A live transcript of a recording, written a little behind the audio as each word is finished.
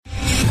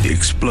The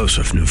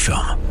explosive new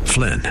film,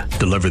 Flynn,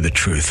 deliver the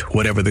truth,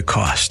 whatever the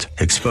cost,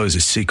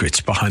 exposes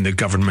secrets behind the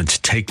government's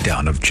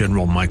takedown of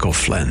General Michael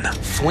Flynn.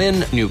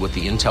 Flynn knew what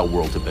the intel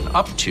world had been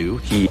up to.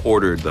 He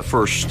ordered the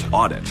first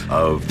audit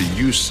of the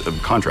use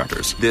of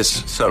contractors.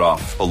 This set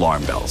off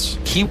alarm bells.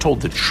 He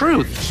told the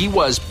truth. He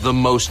was the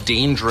most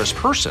dangerous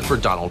person for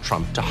Donald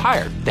Trump to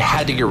hire. They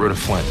had to get rid of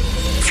Flynn.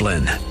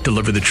 Flynn,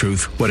 deliver the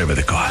truth, whatever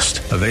the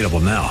cost. Available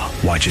now.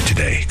 Watch it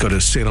today. Go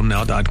to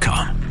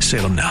salemnow.com.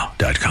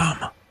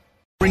 salemnow.com.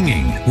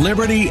 Bringing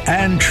liberty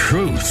and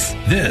truth.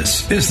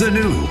 This is the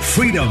new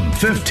Freedom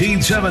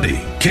 1570.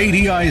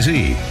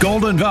 KDIZ,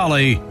 Golden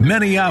Valley,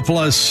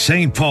 Minneapolis,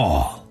 St.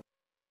 Paul.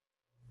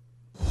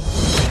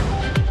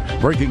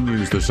 Breaking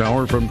news this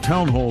hour from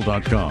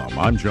townhall.com.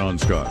 I'm John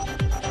Scott.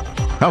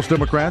 House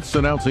Democrats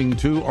announcing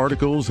 2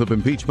 articles of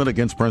impeachment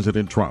against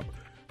President Trump.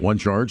 One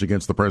charge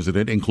against the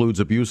president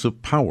includes abuse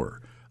of power.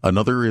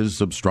 Another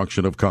is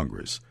obstruction of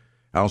Congress.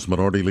 House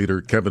Minority Leader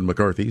Kevin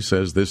McCarthy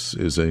says this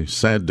is a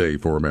sad day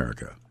for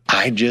America.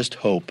 I just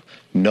hope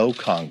no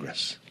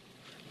Congress,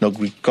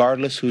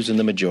 regardless who's in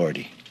the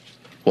majority,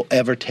 will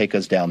ever take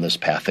us down this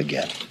path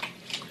again.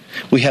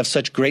 We have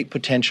such great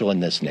potential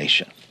in this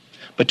nation,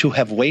 but to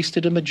have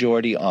wasted a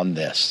majority on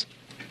this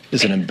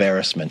is an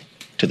embarrassment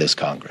to this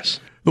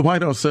Congress. The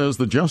White House says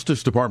the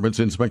Justice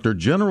Department's Inspector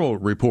General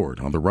report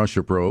on the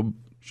Russia probe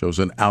shows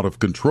an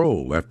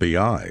out-of-control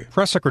FBI.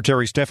 Press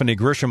Secretary Stephanie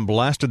Grisham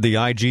blasted the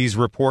IG's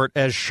report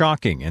as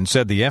shocking and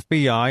said the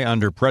FBI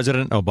under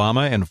President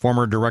Obama and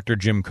former Director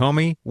Jim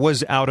Comey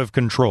was out of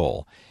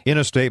control. In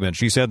a statement,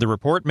 she said the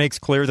report makes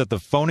clear that the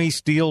phony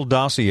Steele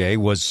dossier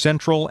was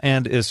central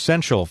and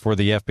essential for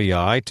the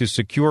FBI to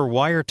secure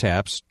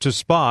wiretaps to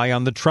spy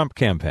on the Trump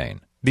campaign.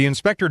 The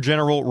Inspector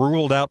General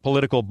ruled out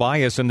political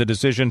bias in the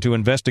decision to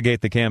investigate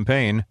the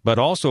campaign, but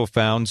also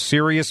found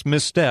serious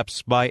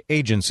missteps by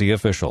agency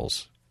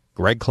officials.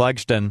 Greg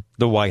Clugston,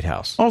 the White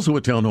House. Also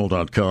at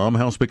townhall.com,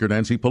 House Speaker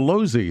Nancy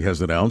Pelosi has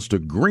announced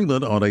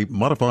agreement on a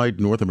modified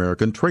North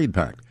American trade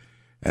pact,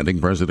 handing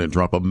President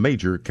Trump a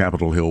major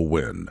Capitol Hill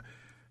win.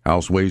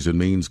 House Ways and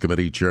Means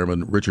Committee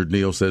Chairman Richard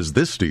Neal says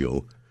this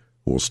deal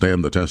will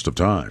stand the test of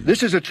time.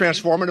 This is a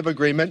transformative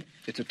agreement.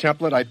 It's a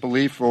template, I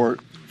believe, for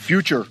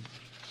future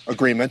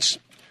agreements.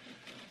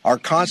 Our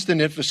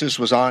constant emphasis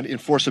was on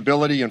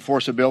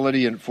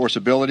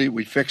enforceability.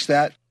 We fixed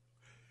that.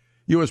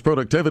 U.S.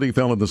 productivity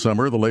fell in the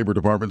summer. The Labor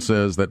Department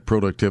says that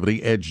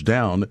productivity edged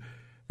down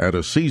at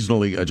a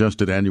seasonally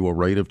adjusted annual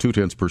rate of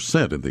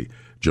 0.2% in the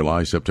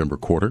July-September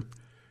quarter.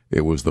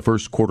 It was the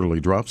first quarterly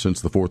drop since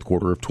the fourth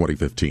quarter of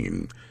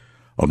 2015.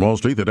 On Wall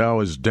Street, the Dow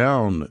is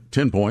down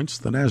 10 points.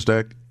 The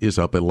NASDAQ is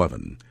up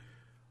 11.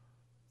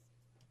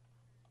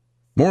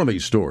 More on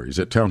these stories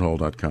at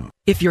townhall.com.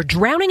 If you're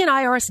drowning in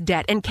IRS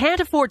debt and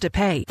can't afford to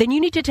pay, then you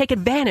need to take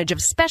advantage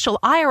of special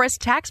IRS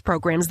tax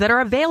programs that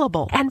are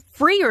available and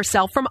free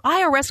yourself from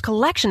IRS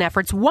collection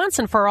efforts once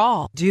and for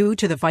all. Due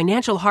to the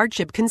financial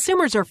hardship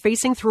consumers are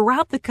facing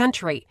throughout the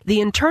country,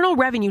 the Internal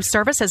Revenue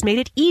Service has made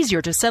it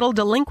easier to settle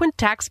delinquent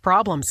tax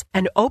problems.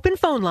 An open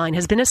phone line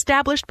has been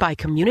established by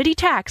Community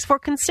Tax for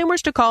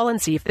consumers to call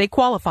and see if they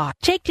qualify.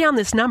 Take down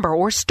this number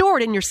or store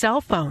it in your cell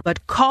phone,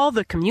 but call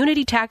the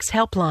Community Tax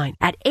Helpline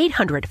at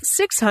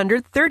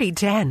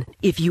 800-600-3010.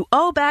 If you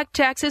owe back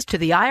taxes to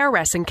the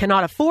IRS and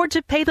cannot afford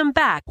to pay them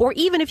back, or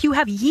even if you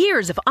have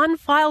years of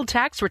unfiled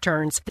tax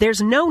returns,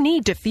 there's no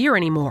need to fear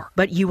anymore.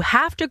 But you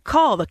have to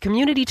call the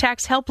Community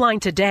Tax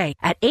Helpline today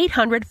at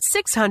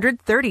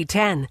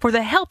 800-600-3010 for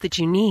the help that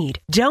you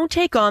need. Don't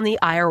take on the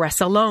IRS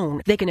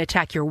alone. They can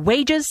attack your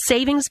wages,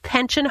 savings,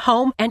 pension,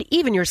 home, and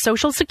even your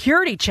Social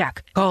Security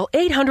check. Call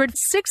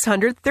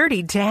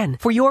 800-600-3010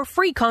 for your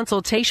free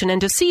consultation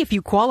and to see if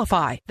you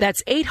qualify.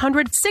 That's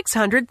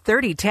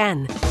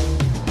 800-600-3010.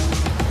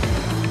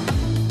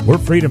 We're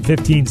Freedom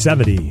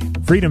 1570.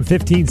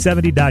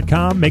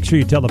 Freedom1570.com. Make sure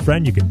you tell a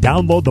friend you can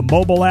download the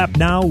mobile app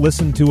now.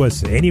 Listen to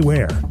us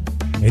anywhere,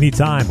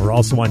 anytime. We're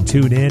also on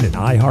TuneIn and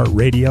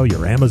iHeartRadio,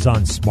 your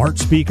Amazon smart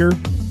speaker.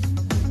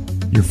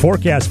 Your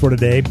forecast for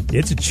today,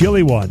 it's a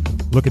chilly one.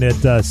 Looking at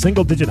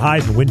single-digit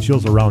highs and wind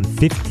chills around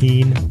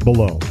 15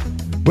 below.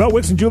 Well,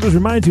 Wixon Jewelers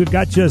reminds you we've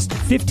got just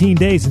 15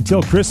 days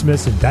until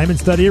Christmas, and diamond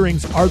stud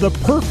earrings are the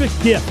perfect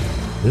gift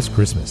this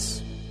Christmas.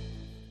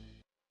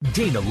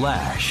 Dana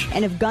Lash.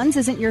 And if guns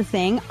isn't your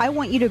thing, I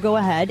want you to go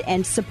ahead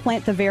and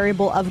supplant the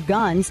variable of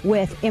guns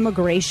with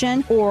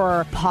immigration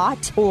or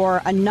pot or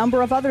a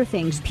number of other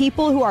things.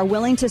 People who are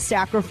willing to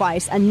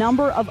sacrifice a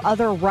number of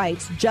other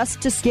rights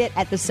just to get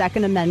at the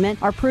Second Amendment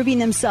are proving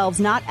themselves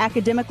not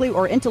academically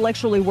or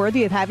intellectually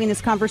worthy of having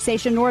this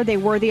conversation, nor are they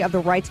worthy of the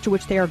rights to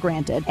which they are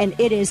granted. And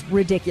it is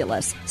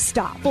ridiculous.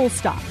 Stop. Full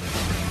stop.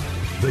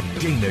 The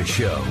Dana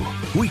Show.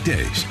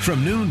 Weekdays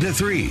from noon to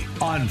 3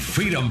 on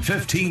Freedom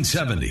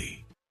 1570.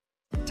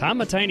 Tom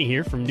Matini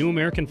here from New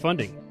American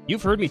Funding.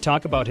 You've heard me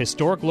talk about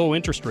historic low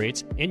interest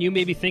rates, and you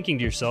may be thinking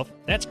to yourself,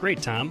 that's great,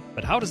 Tom,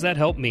 but how does that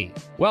help me?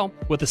 Well,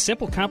 with a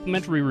simple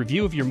complimentary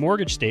review of your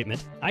mortgage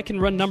statement, I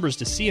can run numbers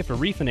to see if a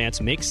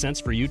refinance makes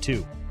sense for you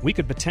too. We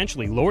could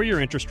potentially lower your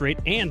interest rate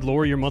and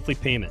lower your monthly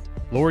payment.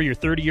 Lower your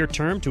 30-year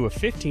term to a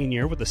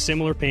 15-year with a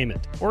similar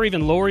payment. Or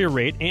even lower your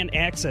rate and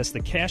access the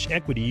cash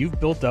equity you've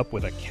built up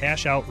with a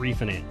cash-out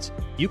refinance.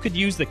 You could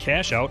use the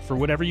cash out for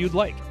whatever you'd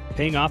like.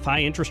 Paying off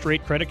high interest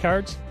rate credit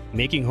cards,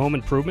 making home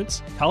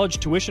improvements, college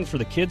tuition for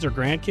the kids or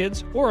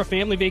grandkids, or a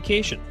family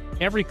vacation.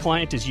 Every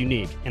client is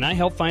unique, and I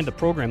help find the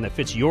program that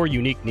fits your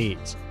unique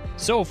needs.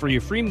 So for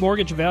your free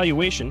mortgage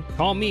evaluation,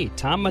 call me,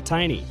 Tom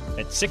Matini,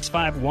 at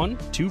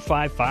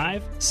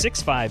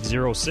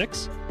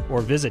 651-255-6506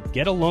 or visit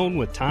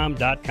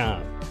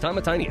getalonewithtom.com. Tom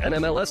Matini,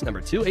 NMLS number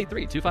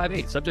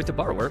 283258, subject to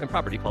borrower and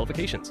property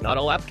qualifications. Not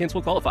all applicants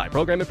will qualify.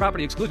 Program and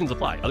property exclusions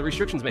apply. Other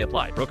restrictions may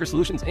apply. Broker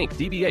Solutions, Inc.,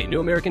 DBA,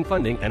 New American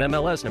Funding,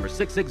 NMLS number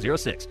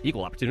 6606,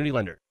 Equal Opportunity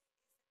Lender.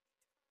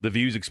 The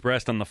views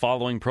expressed on the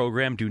following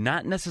program do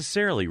not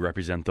necessarily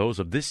represent those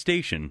of this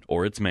station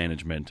or its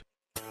management.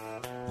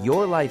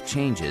 Your life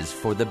changes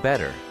for the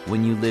better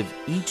when you live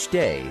each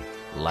day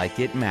like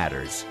it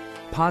matters.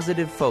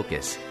 Positive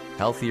focus,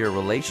 healthier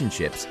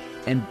relationships,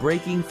 and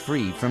breaking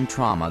free from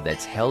trauma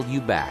that's held you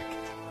back.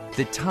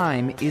 The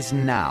time is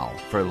now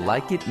for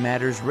Like It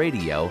Matters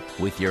Radio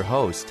with your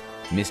host,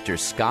 Mr.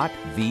 Scott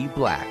V.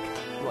 Black.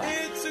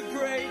 It's a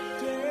great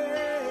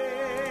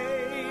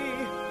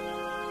day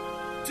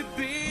to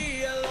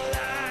be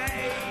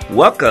alive.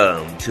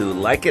 Welcome to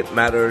Like It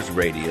Matters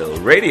Radio.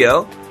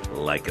 Radio,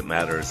 like it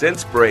matters.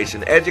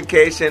 Inspiration,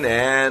 education,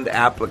 and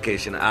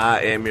application.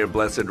 I am your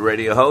blessed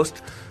radio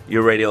host,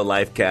 your radio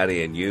life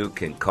caddy, and you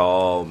can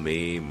call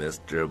me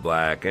Mr.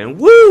 Black. And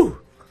woo!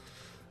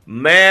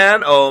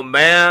 Man, oh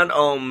man,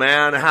 oh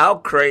man, how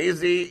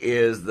crazy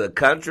is the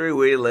country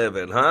we live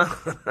in, huh?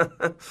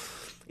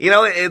 You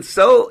know, it's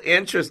so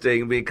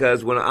interesting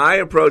because when I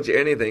approach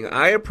anything,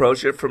 I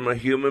approach it from a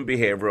human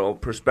behavioral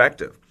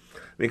perspective.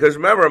 Because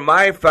remember,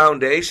 my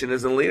foundation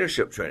is in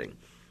leadership training.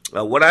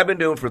 What I've been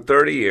doing for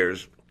 30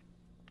 years,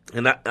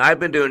 and I've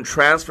been doing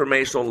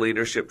transformational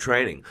leadership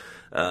training.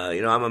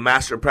 I'm a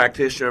master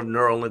practitioner of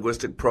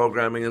neuro-linguistic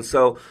programming, and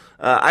so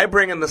I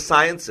bring in the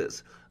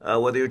sciences,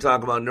 whether you're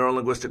talking about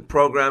neuro-linguistic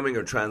programming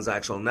or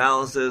transactional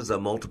analysis,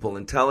 multiple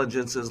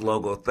intelligences,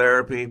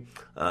 logotherapy,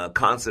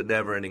 constant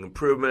never-ending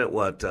improvement,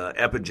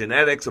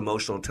 epigenetics,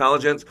 emotional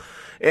intelligence,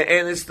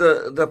 and it's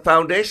the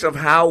foundation of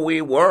how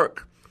we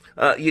work.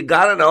 You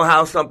got to know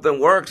how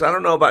something works. I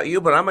don't know about you,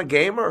 but I'm a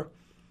gamer.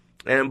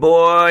 And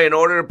boy, in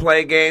order to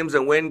play games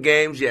and win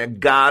games, you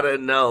got to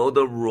know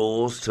the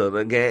rules to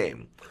the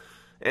game.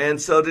 And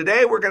so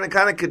today we're going to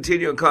kind of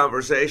continue a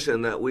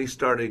conversation that we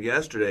started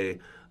yesterday,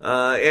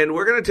 and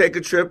we're going to take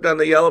a trip down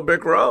the Yellow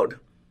Brick Road.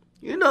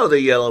 You know the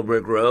Yellow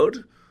Brick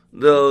Road.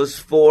 Those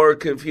four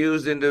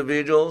confused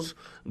individuals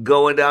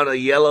going down a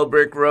yellow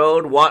brick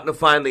road, wanting to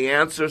find the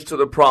answers to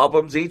the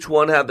problems. Each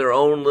one had their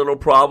own little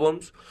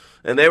problems.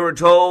 And they were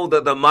told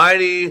that the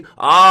mighty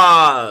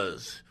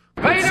Oz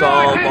would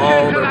solve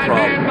all their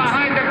problems.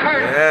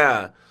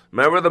 Yeah.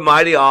 Remember the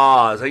Mighty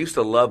Oz? I used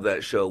to love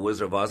that show,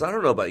 Wizard of Oz. I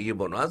don't know about you,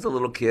 but when I was a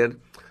little kid,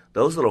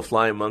 those little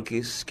flying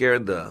monkeys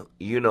scared the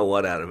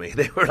you-know-what out of me.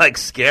 They were like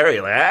scary,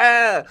 like,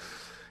 ah!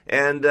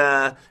 And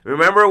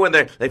remember when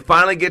they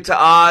finally get to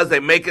Oz, they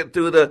make it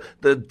through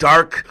the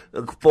dark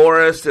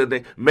forest, and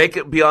they make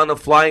it beyond the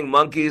flying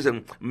monkeys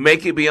and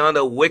make it beyond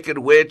the wicked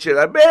witch, and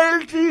I'm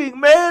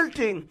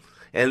melting.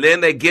 And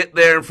then they get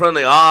there in front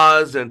of the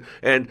Oz, and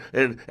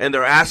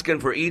they're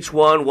asking for each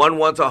one. One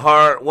wants a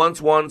heart, one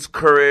wants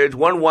courage,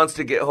 one wants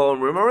to get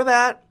home. Remember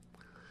that?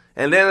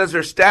 And then as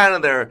they're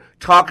standing there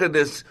talking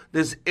this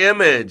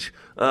image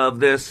of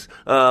this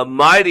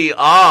mighty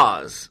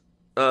Oz,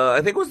 I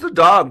think it was the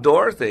dog,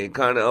 Dorothy,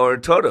 or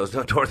Toto's.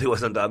 No, Dorothy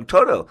wasn't a dog,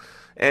 Toto.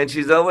 And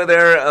she's over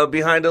there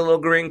behind a little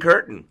green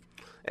curtain.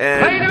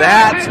 And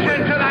that's when,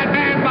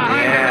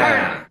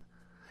 yeah.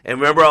 And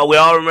remember, we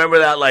all remember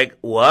that, like,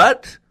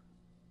 what?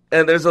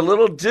 And there's a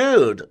little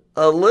dude,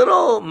 a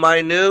little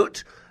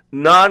minute,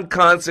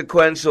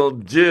 non-consequential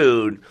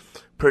dude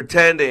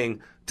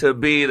pretending to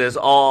be this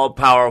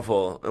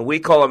all-powerful. And we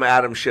call him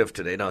Adam Schiff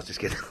today. No, I was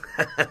just kidding.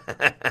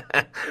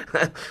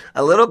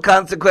 A little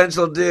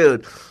consequential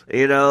dude.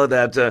 You know,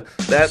 that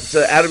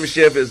Adam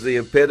Schiff is the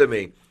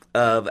epitome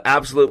of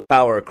absolute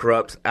power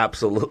corrupts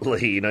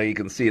absolutely. You know, you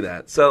can see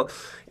that. So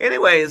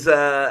anyways,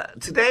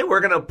 today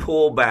we're going to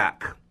pull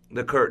back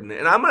the curtain,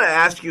 and I'm going to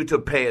ask you to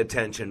pay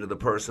attention to the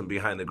person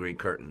behind the green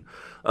curtain.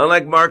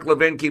 Unlike Mark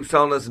Levin keeps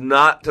telling us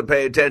not to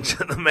pay attention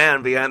to the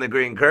man behind the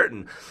green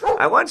curtain,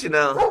 I want you to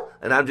know,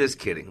 and I'm just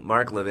kidding,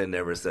 Mark Levin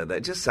never said that.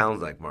 It just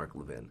sounds like Mark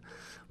Levin.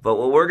 But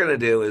what we're going to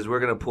do is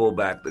we're going to pull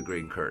back the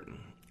green curtain.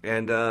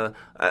 And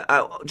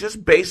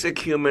just basic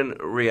human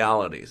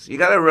realities. You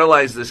got to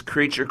realize this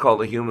creature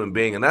called a human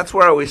being, and that's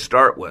where I always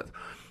start with.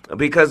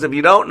 Because if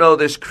you don't know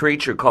this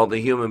creature called the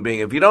human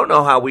being, if you don't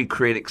know how we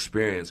create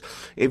experience,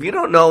 if you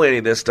don't know any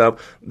of this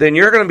stuff, then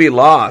you're going to be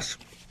lost,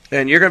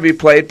 and you're going to be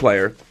played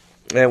player,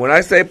 And when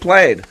I say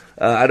played,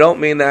 I don't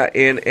mean that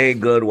in a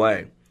good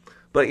way.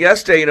 But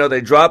yesterday,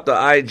 they dropped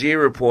the IG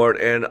report,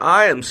 and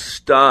I am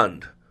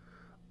stunned.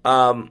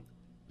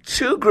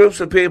 Two groups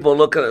of people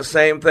looking at the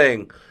same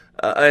thing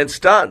and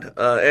stunned.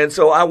 And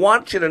so I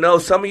want you to know,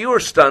 some of you are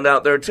stunned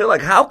out there too.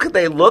 Like, how could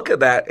they look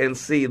at that and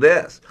see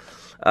this?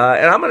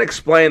 And I'm going to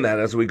explain that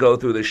as we go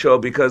through the show,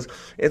 because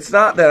it's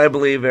not that I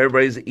believe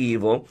everybody's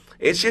evil.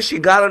 It's just you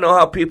got to know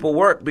how people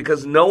work,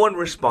 because no one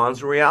responds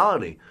to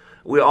reality.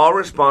 We all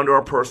respond to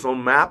our personal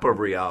map of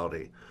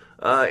reality.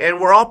 And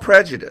we're all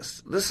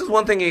prejudiced. This is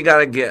one thing you got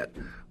to get.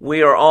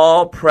 We are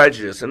all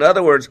prejudiced. In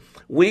other words,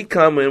 we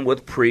come in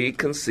with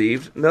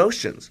preconceived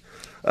notions.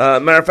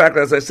 Matter of fact,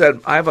 as I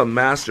said, I have a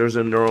master's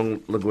in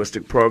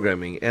neuro-linguistic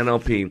programming.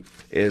 NLP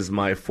is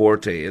my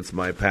forte. It's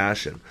my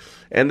passion.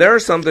 And there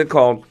is something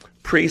called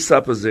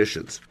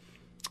presuppositions.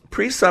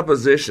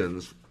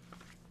 Presuppositions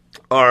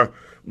are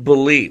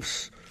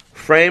beliefs,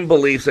 framed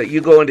beliefs that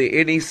you go into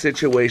any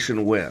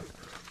situation with.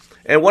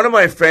 And one of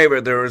my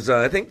favorite, there was,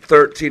 I think,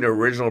 13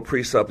 original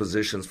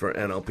presuppositions for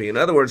NLP. In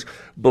other words,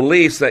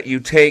 beliefs that you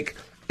take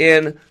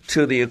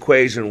into the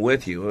equation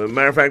with you. As a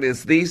matter of fact,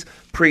 it's these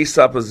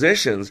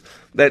presuppositions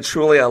that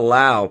truly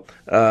allow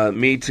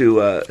me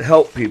to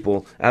help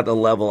people at the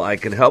level I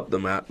can help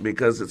them at,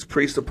 because it's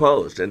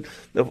presupposed. And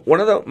one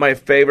of my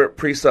favorite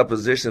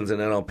presuppositions in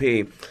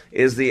NLP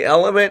is the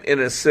element in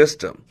a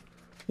system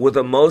with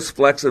the most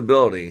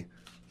flexibility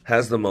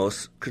has the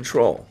most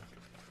control.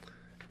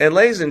 And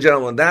ladies and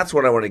gentlemen, that's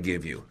what I want to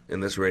give you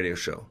in this radio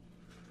show.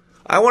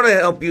 I want to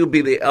help you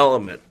be the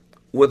element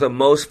with the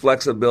most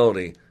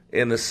flexibility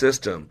in the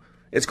system.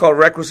 It's called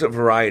requisite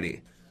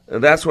variety.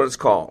 And that's what it's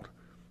called.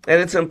 And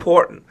it's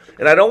important.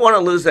 And I don't want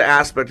to lose the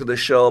aspect of the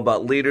show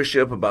about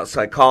leadership, about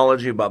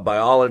psychology, about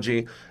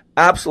biology.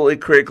 Absolutely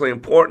critically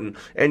important.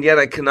 And yet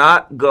I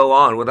cannot go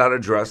on without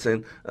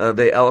addressing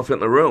the elephant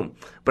in the room.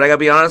 But I got to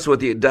be honest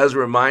with you, it does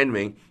remind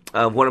me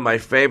of one of my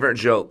favorite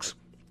jokes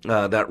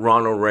that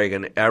Ronald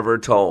Reagan ever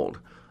told.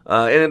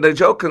 And the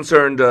joke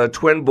concerned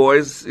twin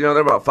boys, they're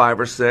about 5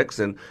 or 6,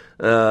 and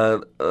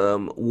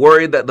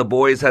worried that the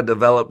boys had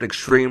developed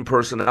extreme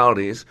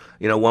personalities.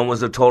 One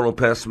was a total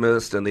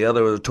pessimist and the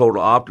other was a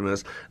total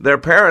optimist. Their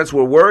parents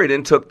were worried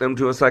and took them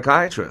to a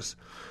psychiatrist.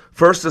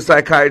 First, the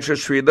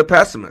psychiatrist treated the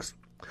pessimist.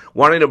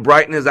 Wanting to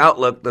brighten his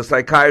outlook, the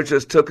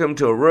psychiatrist took him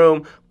to a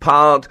room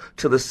piled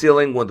to the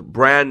ceiling with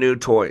brand new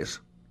toys.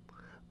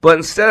 But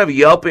instead of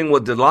yelping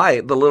with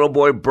delight, the little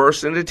boy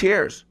burst into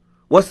tears.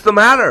 "What's the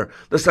matter?"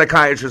 the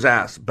psychiatrist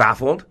asked,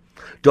 baffled.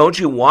 "Don't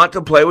you want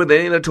to play with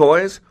any of the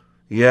toys?"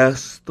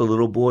 "Yes," the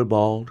little boy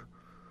bawled.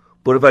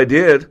 "But if I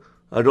did,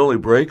 I'd only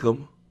break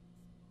them."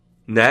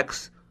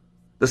 Next,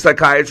 the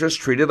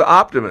psychiatrist treated the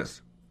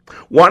optimist.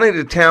 Wanting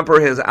to tamper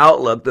his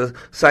outlook, the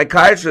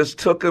psychiatrist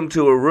took him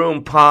to a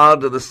room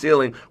piled to the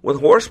ceiling with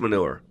horse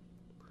manure.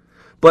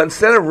 But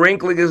instead of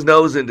wrinkling his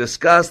nose in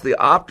disgust, the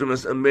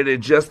optimist emitted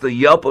just the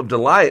yelp of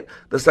delight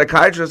the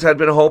psychiatrist had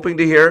been hoping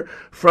to hear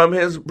from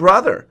his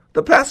brother,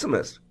 the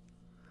pessimist.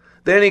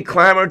 Then he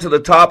clambered to the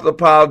top of the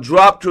pile,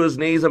 dropped to his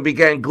knees, and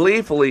began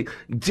gleefully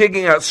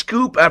digging out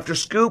scoop after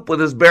scoop with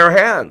his bare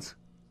hands.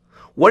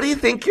 "What do you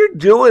think you're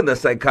doing?" the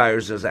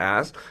psychiatrist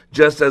asked,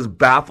 just as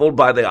baffled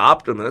by the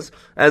optimist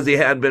as he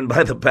had been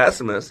by the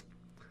pessimist.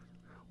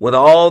 "With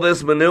all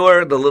this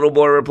manure," the little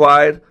boy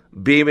replied,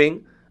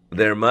 beaming,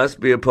 "there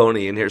must be a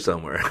pony in here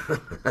somewhere."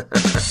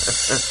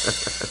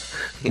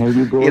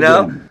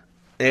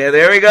 Yeah,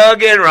 there we go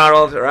again,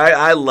 Ronald. Right?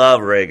 I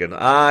love Reagan.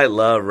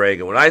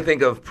 When I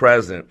think of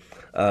president,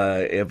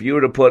 if you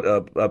were to put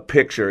a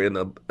picture in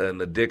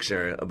the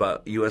dictionary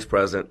about U.S.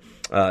 president,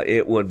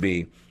 it would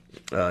be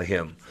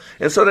him.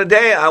 And so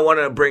today I want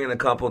to bring in a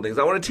couple of things.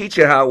 I want to teach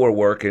you how we're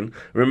working.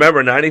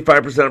 Remember,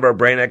 95% of our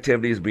brain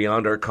activity is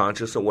beyond our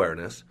conscious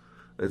awareness.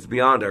 It's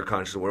beyond our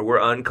conscious awareness.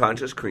 We're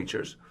unconscious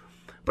creatures.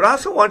 But I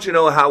also want you to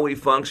know how we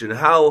function,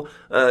 how,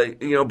 bring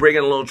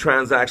in a little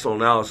transactional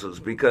analysis,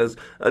 because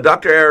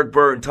Dr. Eric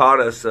Berne taught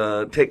us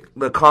take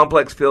the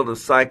complex field of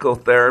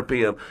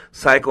psychotherapy, of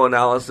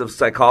psychoanalysis, of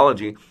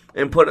psychology,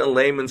 and put it in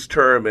layman's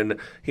term. And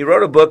he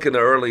wrote a book in the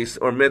early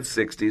or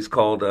mid-'60s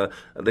called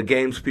The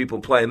Games People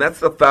Play, and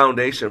that's the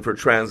foundation for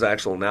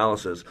transactional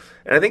analysis.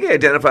 And I think he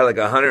identified like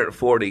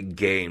 140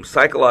 games,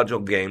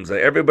 psychological games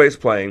that everybody's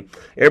playing,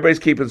 everybody's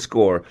keeping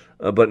score,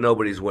 but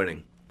nobody's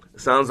winning.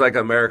 Sounds like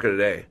America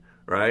today.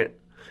 Right?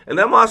 And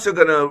then I'm also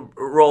going to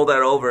roll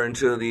that over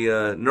into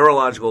the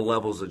neurological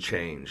levels of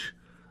change.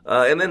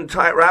 And then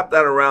wrap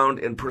that around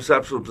in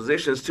perceptual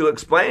positions to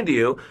explain to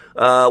you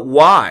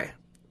why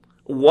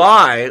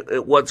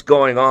what's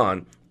going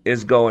on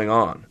is going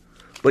on.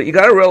 But you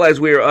got to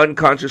realize we are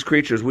unconscious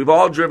creatures. We've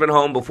all driven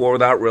home before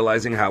without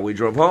realizing how we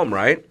drove home,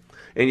 right?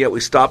 And yet we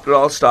stopped at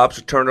all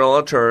stops, turned at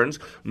all turns.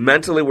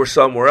 Mentally we're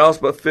somewhere else,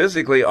 but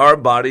physically our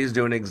body's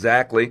doing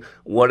exactly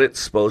what it's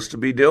supposed to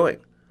be doing.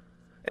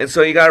 And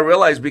so you got to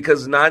realize,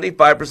 because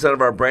 95%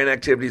 of our brain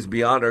activity is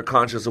beyond our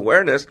conscious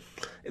awareness,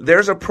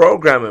 there's a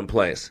program in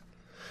place.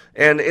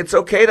 And it's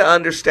okay to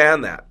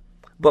understand that.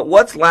 But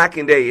what's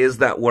lacking today is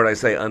that word I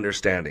say,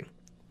 understanding.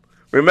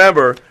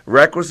 Remember,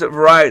 requisite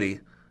variety.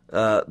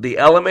 The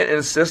element in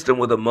a system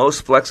with the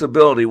most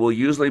flexibility will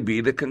usually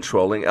be the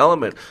controlling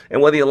element.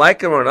 And whether you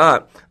like him or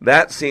not,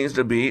 that seems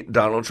to be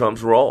Donald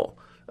Trump's role.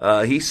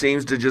 He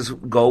seems to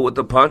just go with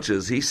the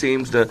punches.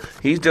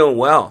 He's doing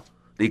well.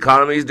 The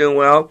economy's doing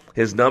well.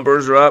 His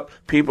numbers are up.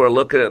 People are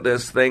looking at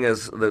this thing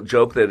as the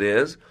joke that it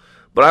is.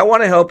 But I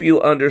want to help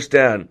you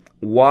understand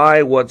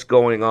why what's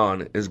going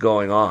on is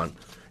going on.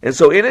 And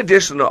so in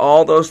addition to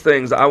all those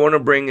things, I want to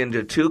bring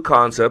into two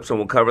concepts, and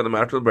we'll cover them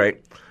after the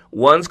break.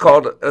 One's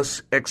called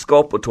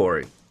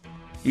exculpatory.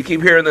 You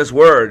keep hearing this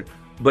word,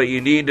 but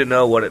you need to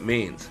know what it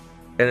means.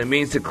 And it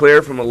means to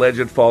clear from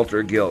alleged fault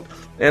or guilt.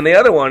 And the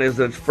other one is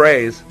the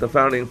phrase, not the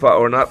founding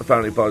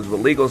fathers, but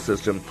legal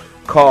system,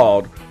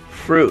 called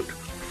fruit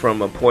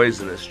from a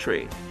poisonous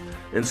tree.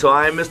 And so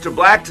I am Mr.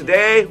 Black.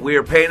 Today, we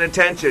are paying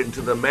attention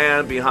to the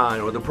man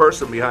behind, or the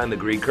person behind the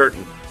green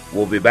curtain.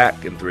 We'll be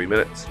back in 3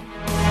 minutes.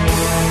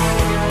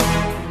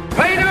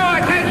 Pay no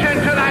attention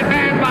to that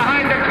man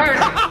behind the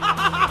curtain.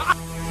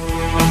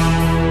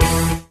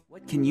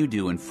 What can you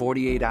do in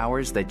 48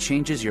 hours that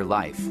changes your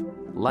life?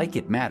 Like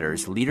It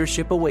Matters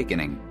Leadership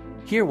Awakening.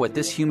 Hear what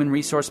this human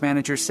resource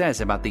manager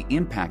says about the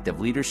impact of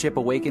Leadership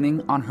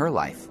Awakening on her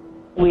life.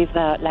 With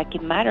Like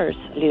It Matters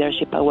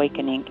Leadership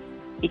Awakening,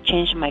 it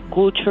changed my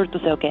culture to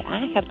say, okay,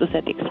 I have to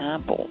set the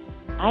example.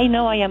 I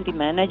know I am the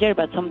manager,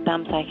 but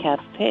sometimes I have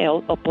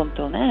failed up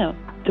until now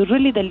to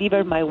really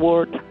deliver my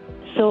word.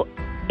 So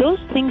those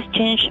things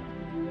changed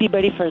the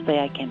very first day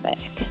I came back.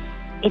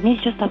 And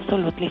it's just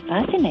absolutely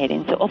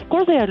fascinating. So of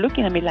course they are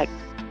looking at me like,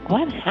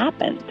 what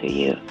happened to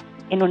you?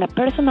 And on a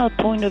personal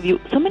point of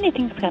view, so many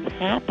things have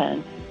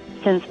happened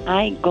since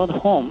I got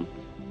home.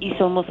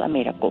 It's almost a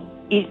miracle.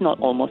 It's not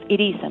almost,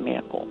 it is a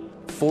miracle.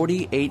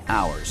 48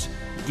 hours.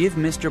 Give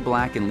Mr.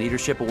 Black and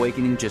Leadership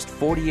Awakening just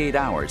 48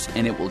 hours,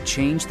 and it will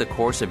change the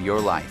course of your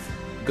life.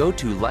 Go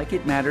to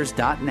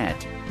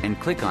likeitmatters.net and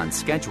click on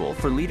Schedule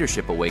for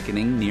Leadership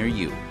Awakening near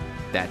you.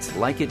 That's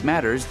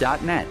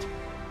likeitmatters.net.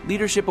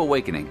 Leadership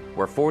Awakening,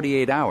 where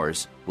 48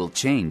 hours will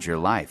change your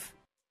life.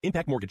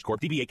 Impact Mortgage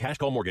Corp. DBA Cash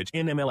Call Mortgage.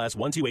 NMLS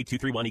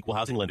 128231. Equal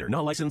Housing Lender.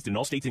 Not licensed in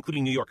all states,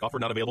 including New York. Offer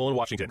not available in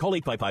Washington. Call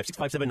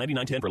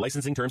 855-657-9910 for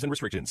licensing terms and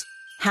restrictions.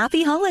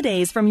 Happy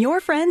holidays from your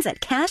friends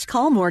at Cash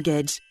Call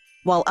Mortgage.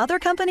 While other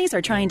companies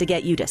are trying to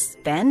get you to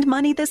spend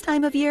money this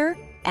time of year,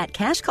 at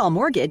Cash Call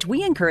Mortgage,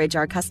 we encourage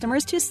our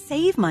customers to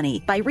save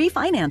money by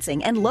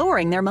refinancing and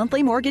lowering their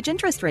monthly mortgage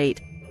interest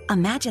rate.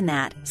 Imagine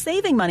that,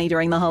 saving money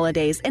during the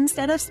holidays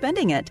instead of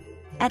spending it.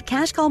 At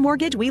Cash Call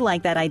Mortgage, we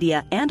like that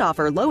idea and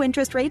offer low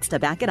interest rates to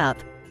back it up.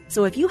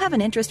 So if you have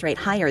an interest rate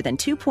higher than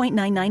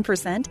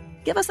 2.99%,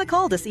 give us a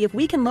call to see if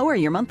we can lower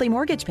your monthly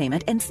mortgage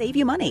payment and save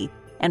you money.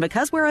 And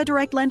because we're a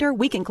direct lender,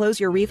 we can close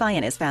your refi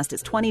in as fast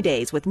as 20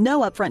 days with no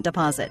upfront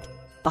deposit.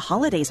 The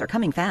holidays are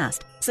coming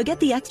fast, so get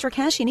the extra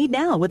cash you need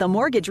now with a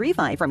mortgage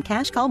refi from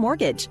Cash Call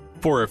Mortgage.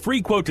 For a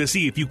free quote to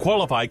see if you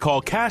qualify, call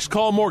Cash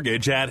Call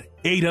Mortgage at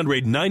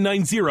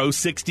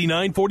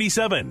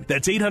 800-990-6947.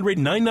 That's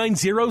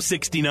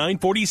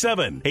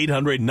 800-990-6947.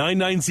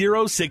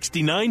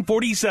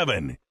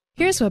 800-990-6947.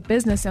 Here's what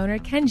business owner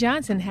Ken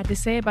Johnson had to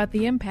say about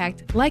the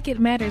impact Like It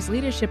Matters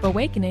Leadership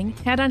Awakening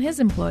had on his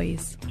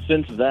employees.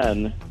 Since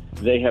then,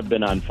 they have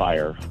been on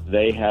fire.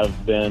 They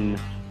have been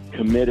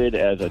committed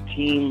as a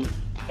team,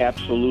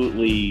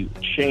 absolutely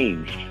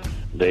changed.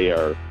 They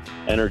are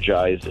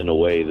energized in a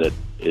way that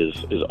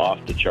is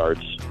off the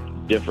charts,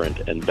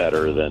 different and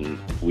better than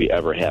we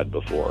ever had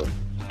before.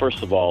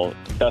 First of all,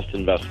 best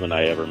investment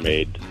I ever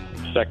made.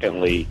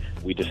 Secondly,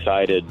 we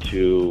decided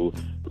to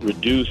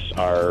reduce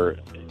our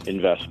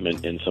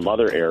investment in some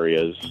other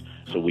areas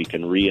so we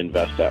can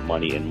reinvest that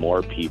money in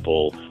more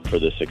people for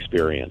this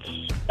experience.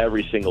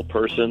 Every single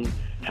person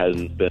has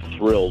been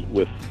thrilled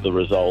with the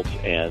results,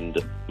 and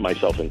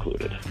myself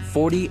included.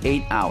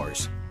 48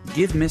 hours.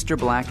 Give Mr.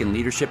 Black and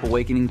Leadership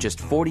Awakening just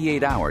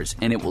 48 hours,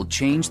 and it will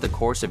change the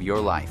course of your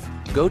life.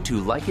 Go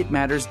to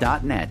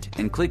likeitmatters.net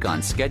and click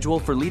on Schedule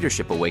for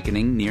Leadership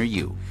Awakening near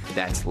you.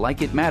 That's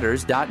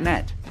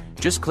likeitmatters.net.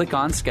 Just click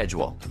on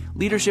Schedule.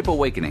 Leadership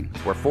Awakening,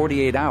 where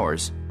 48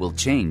 hours will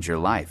change your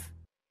life.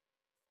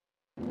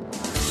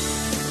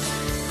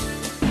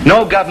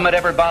 No government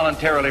ever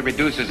voluntarily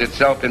reduces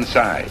itself in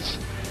size.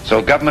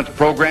 So government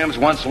programs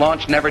once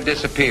launched never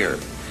disappear.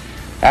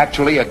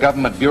 Actually, a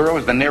government bureau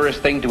is the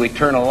nearest thing to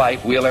eternal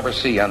life we'll ever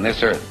see on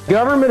this earth.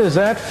 Government is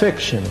that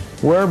fiction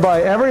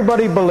whereby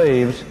everybody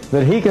believes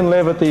that he can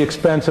live at the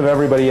expense of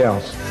everybody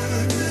else.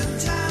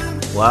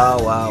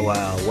 Wow, wow,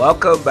 wow.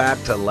 Welcome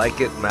back to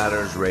Like It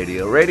Matters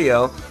Radio.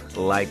 Radio,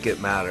 like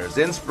it matters.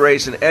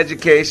 Inspiration,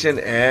 education,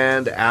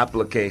 and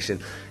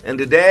application. And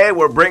today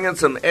we're bringing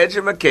some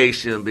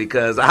edumacation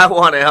because I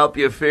want to help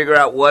you figure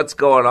out what's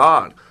going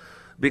on.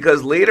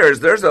 Because leaders,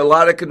 there's a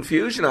lot of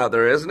confusion out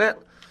there, isn't it?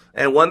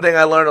 And one thing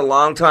I learned a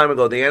long time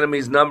ago, the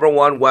enemy's number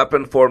one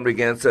weapon formed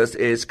against us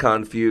is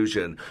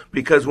confusion.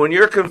 Because when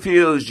you're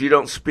confused, you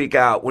don't speak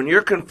out. When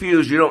you're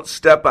confused, you don't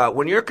step out.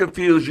 When you're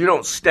confused, you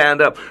don't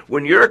stand up.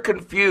 When you're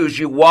confused,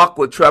 you walk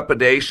with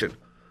trepidation.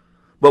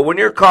 But when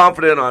you're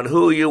confident on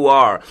who you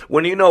are,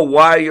 when you know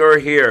why you're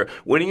here,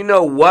 when you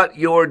know what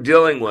you're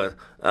dealing with,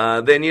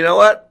 then you know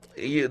what?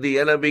 The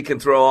enemy can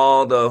throw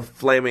all the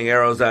flaming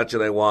arrows at you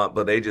they want,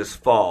 but they just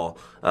fall.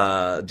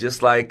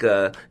 Just like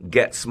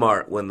Get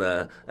Smart, when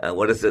the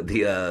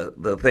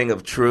thing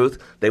of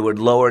truth, they would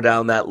lower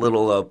down that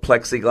little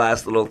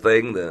plexiglass little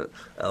thing,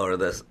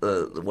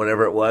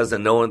 whatever it was,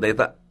 and no one, they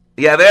thought,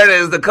 yeah, there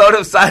it is, the code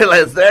of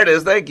silence. There it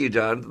is. Thank you,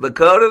 John. The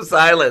code of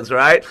silence,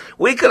 right?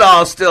 We could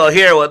all still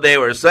hear what they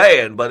were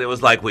saying, but it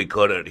was like we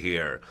couldn't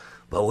hear.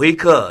 But we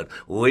could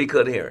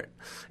hear it.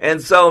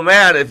 And so,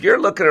 man, if you're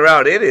looking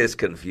around, it is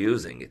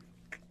confusing.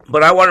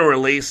 But I want to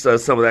release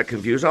some of that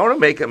confusion. I want to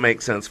make it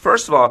make sense.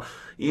 First of all,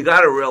 you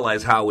got to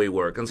realize how we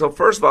work. And so,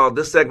 first of all,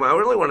 this segment, I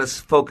really want to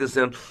focus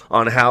in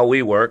on how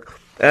we work.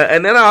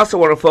 And then I also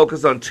want to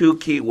focus on 2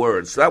 key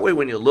words. So that way,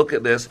 when you look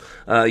at this,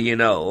 you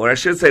know. Or I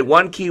should say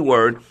 1 key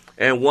word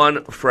and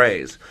 1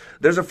 phrase.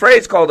 There's a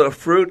phrase called the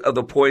fruit of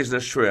the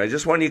poisonous tree. I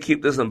just want you to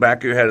keep this in the back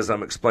of your head as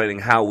I'm explaining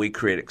how we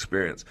create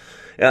experience.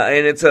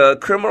 And it's a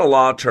criminal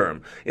law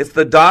term. It's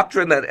the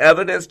doctrine that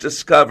evidence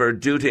discovered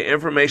due to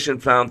information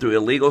found through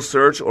illegal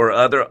search or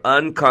other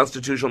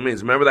unconstitutional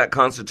means. Remember that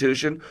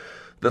Constitution?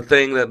 The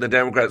thing that the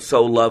Democrats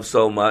so love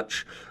so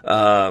much,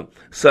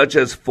 such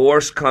as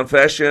forced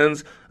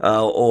confessions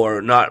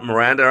or not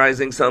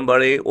Mirandizing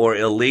somebody or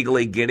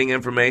illegally getting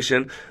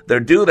information.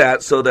 They do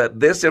that so that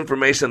this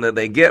information that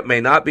they get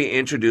may not be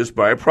introduced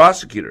by a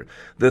prosecutor.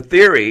 The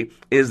theory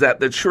is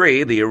that the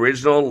tree, the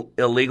original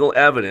illegal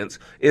evidence,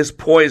 is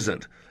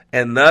poisoned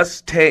and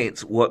thus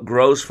taints what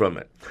grows from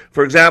it.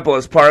 For example,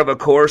 as part of a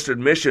coerced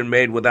admission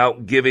made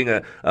without giving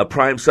a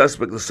prime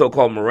suspect the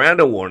so-called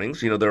Miranda warnings,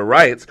 their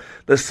rights,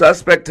 the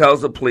suspect tells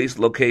the police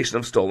location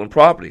of stolen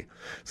property.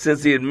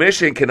 Since the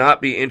admission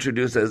cannot be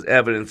introduced as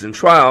evidence in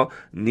trial,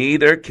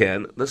 neither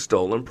can the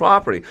stolen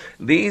property.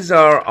 These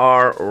are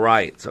our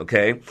rights,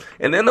 okay?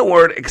 And then the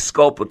word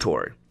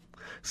exculpatory.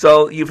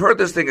 So you've heard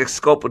this thing,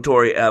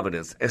 exculpatory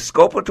evidence.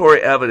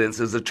 Exculpatory evidence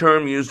is a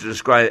term used to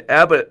describe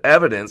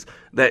evidence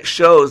that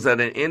shows that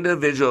an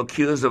individual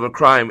accused of a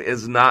crime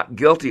is not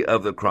guilty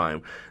of the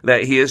crime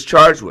that he is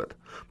charged with.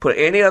 Put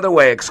any other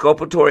way,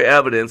 exculpatory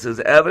evidence is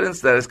evidence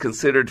that is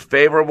considered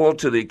favorable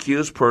to the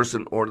accused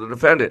person or the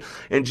defendant.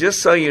 And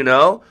just so you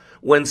know,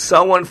 when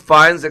someone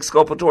finds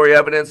exculpatory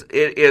evidence,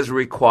 it is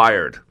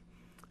required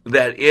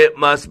that it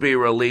must be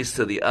released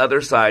to the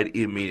other side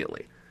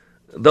immediately.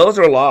 Those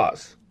are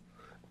laws.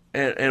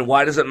 And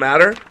why does it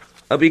matter?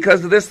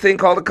 Because of this thing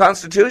called the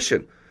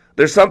Constitution.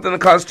 There's something in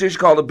the Constitution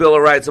called the Bill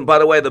of Rights. And by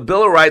the way, the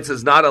Bill of Rights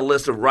is not a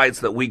list of rights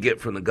that we get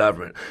from the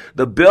government.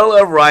 The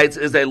Bill of Rights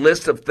is a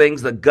list of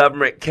things the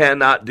government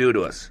cannot do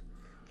to us.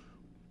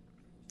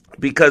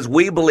 Because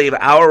we believe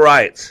our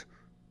rights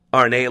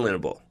are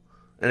inalienable.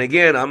 And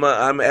again, I'm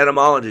an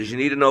etymologist. You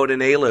need to know what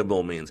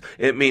inalienable means.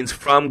 It means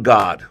from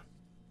God.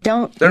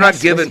 They're not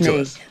given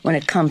to us. When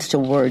it comes to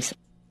words.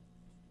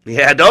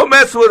 Yeah, don't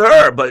mess with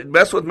her, but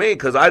mess with me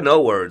because I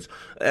know words.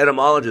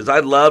 Etymologists.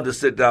 I'd love to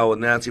sit down with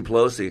Nancy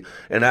Pelosi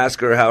and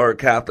ask her how her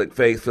Catholic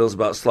faith feels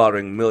about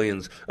slaughtering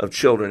millions of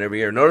children every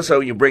year. Notice how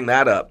when you bring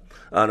that up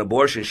on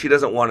abortion, she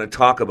doesn't want to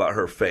talk about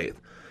her faith.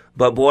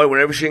 But boy,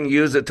 whenever she can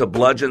use it to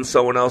bludgeon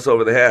someone else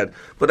over the head.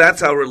 But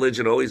that's how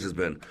religion always has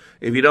been.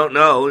 If you don't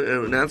know,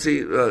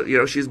 Nancy,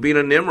 she's been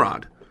a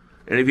Nimrod.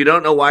 And if you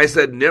don't know why I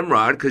said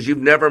Nimrod, because you've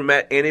never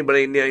met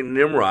anybody named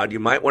Nimrod, you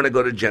might want to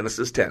go to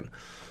Genesis 10.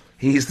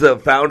 He's the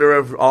founder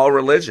of all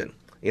religion.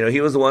 He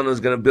was the one who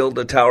was going to build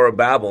the Tower of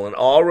Babel. And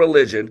all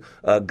religion,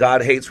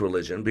 God hates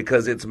religion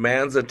because it's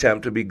man's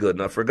attempt to be good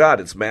enough for God.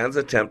 It's man's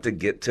attempt to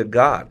get to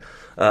God.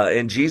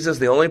 And Jesus,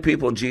 the only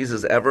people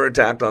Jesus ever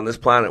attacked on this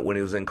planet when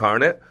he was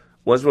incarnate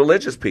was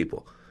religious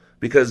people.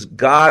 Because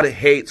God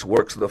hates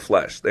works of the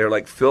flesh. They're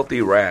like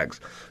filthy rags.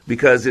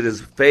 Because it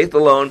is faith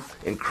alone,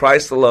 in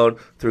Christ alone,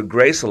 through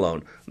grace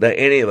alone, that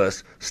any of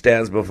us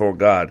stands before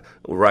God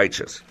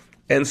righteous.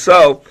 And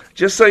so,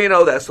 just so you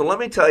know that, so let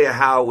me tell you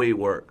how we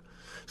work.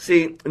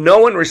 See, no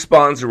one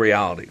responds to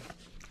reality.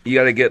 You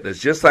got to get this.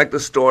 Just like the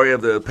story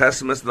of the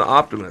pessimist and the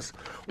optimist.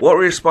 What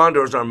we respond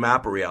to is our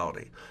map of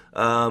reality.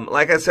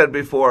 Like I said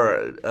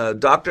before,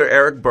 Dr.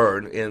 Eric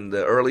Byrne in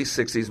the early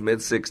 60s,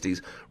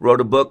 mid-60s, wrote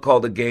a book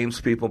called The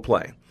Games People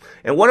Play.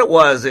 And what it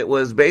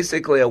was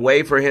basically a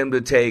way for him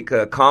to take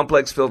a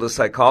complex field of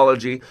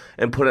psychology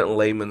and put it in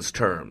layman's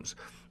terms.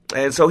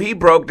 And so he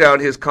broke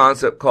down his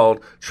concept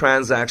called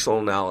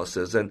transactional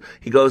analysis, and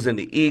he goes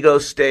into ego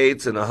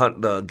states and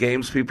the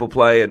games people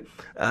play.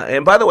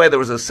 And by the way, there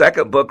was a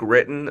second book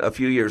written a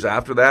few years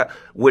after that,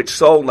 which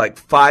sold like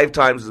 5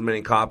 times as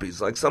many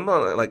copies, like something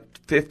like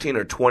 15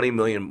 or 20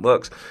 million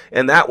books.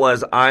 And that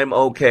was I'm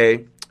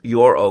Okay,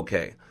 You're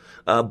Okay.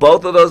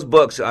 Both of those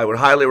books, I would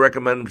highly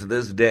recommend them to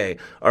this day,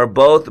 are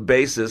both the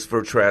basis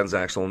for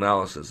transactional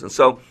analysis. And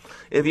so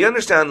if you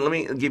understand, let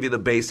me give you the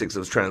basics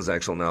of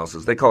transactional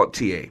analysis. They call it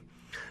TA.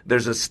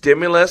 There's a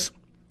stimulus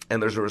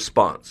and there's a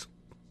response.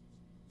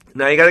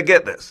 Now you got to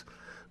get this.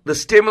 The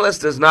stimulus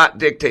does not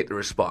dictate the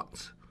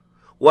response.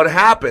 what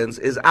happens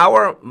is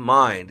our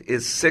mind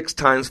is 6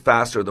 times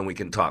faster than we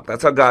can talk.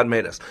 That's how God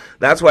made us.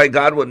 That's why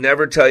God would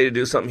never tell you to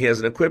do something he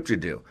hasn't equipped you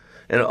to do.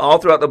 And all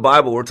throughout the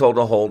Bible, we're told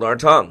to hold our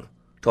tongue,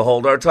 to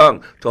hold our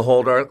tongue, to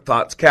hold our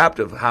thoughts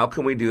captive. How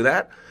can we do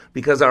that?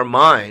 Because our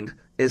mind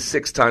is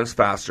 6 times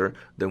faster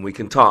than we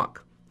can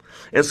talk.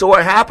 And so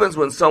what happens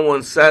when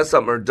someone says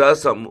something or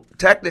does something,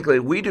 technically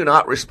we do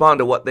not respond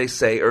to what they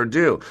say or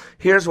do.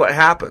 Here's what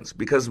happens,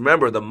 because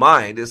remember, the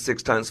mind is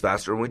 6 times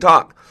faster when we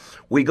talk.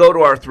 We go to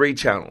our 3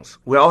 channels.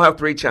 We all have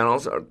 3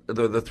 channels.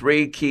 They're the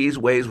 3 keys,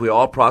 ways we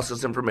all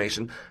process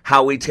information,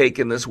 how we take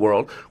in this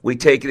world. We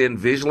take it in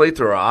visually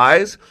through our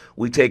eyes.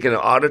 We take it in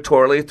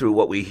auditorily through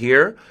what we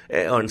hear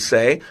and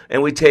say.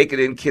 And we take it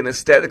in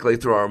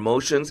kinesthetically through our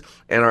emotions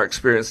and our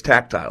experience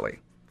tactilely.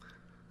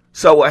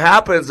 So what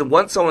happens is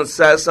once someone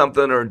says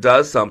something or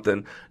does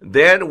something,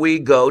 then we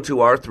go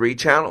to our 3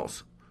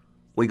 channels.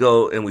 We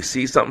go and we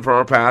see something from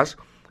our past,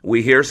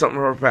 we hear something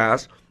from our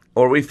past,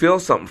 or we feel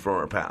something from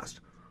our past.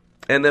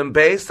 And then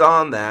based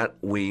on that,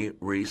 we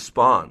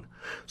respond.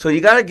 So you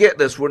got to get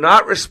this. We're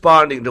not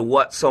responding to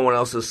what someone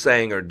else is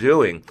saying or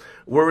doing.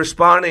 We're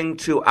responding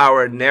to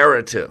our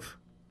narrative.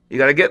 You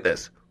got to get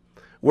this.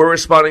 We're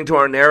responding to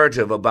our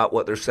narrative about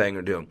what they're saying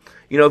or doing.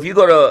 You know, if you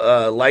go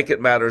to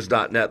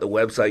likeitmatters.net, the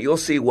website, you'll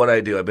see what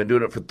I do. I've been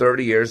doing it for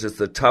 30 years. It's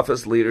the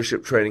toughest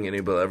leadership training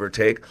anybody will ever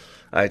take.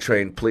 I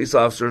train police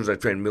officers. I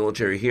train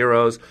military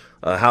heroes,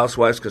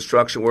 housewives,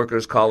 construction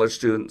workers, college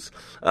students.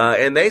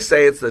 And they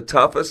say it's the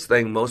toughest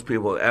thing most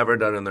people have ever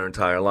done in their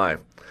entire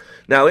life.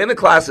 Now, in the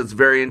class, it's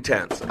very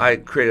intense. I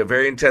create a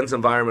very intense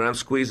environment. I'm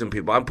squeezing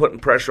people. I'm putting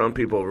pressure on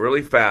people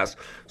really fast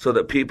so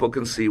that people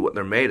can see what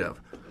they're made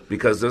of.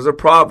 Because there's a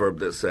proverb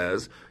that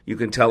says, you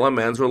can tell a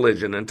man's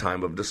religion in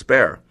time of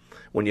despair.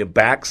 When you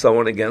back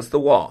someone against the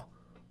wall,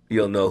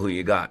 you'll know who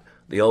you got.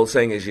 The old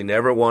saying is, you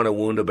never want to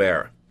wound a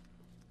bear.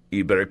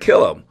 You better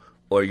kill him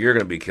or you're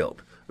going to be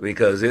killed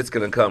because it's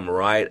going to come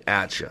right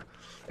at you.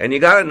 And you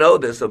got to know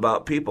this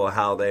about people,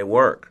 how they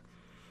work.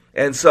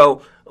 And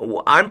so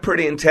I'm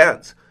pretty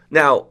intense.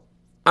 Now,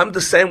 I'm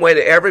the same way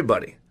to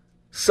everybody.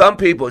 Some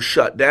people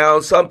shut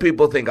down. Some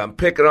people think I'm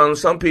picking on them.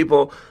 Some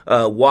people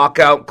walk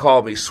out,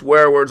 call me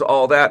swear words,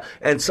 all that.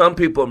 And some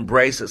people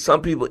embrace it.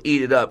 Some people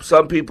eat it up.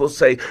 Some people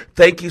say,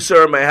 thank you,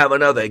 sir, may I have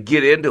another?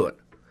 Get into it.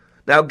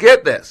 Now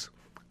get this.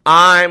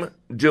 I'm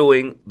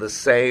doing the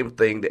same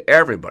thing to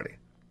everybody.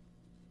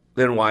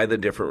 Then why the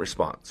different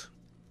response?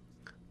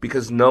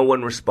 Because no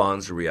one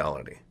responds to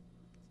reality.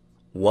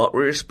 What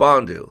we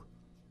respond to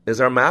is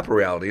our map of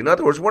reality. In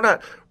other words,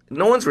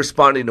 no one's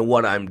responding to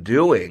what I'm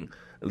doing.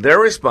 They're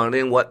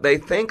responding what they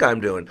think I'm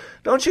doing.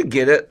 Don't you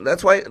get it?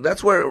 That's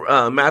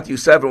where Matthew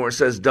 7, where it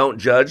says, don't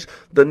judge.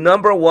 The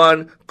number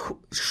one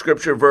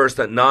scripture verse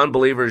that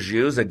non-believers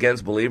use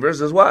against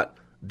believers is what?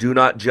 Do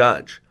not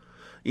judge.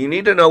 You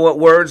need to know what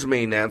words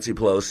mean, Nancy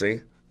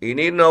Pelosi. You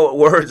need to know what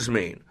words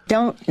mean.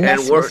 Don't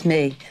mess with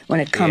me when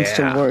it comes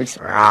to words.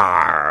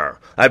 Rawr.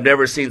 I've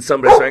never seen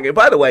somebody saying it.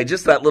 By the way,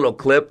 just that little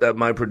clip that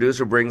my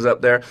producer brings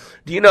up there,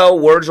 do you know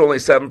words are only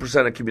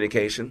 7% of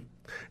communication?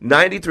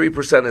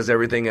 93% is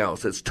everything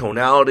else. It's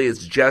tonality,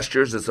 it's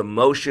gestures, it's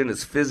emotion,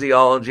 it's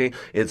physiology,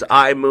 it's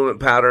eye movement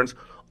patterns.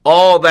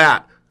 All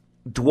that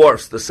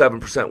dwarfs the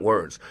 7%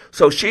 words.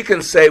 So she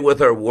can say with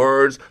her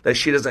words that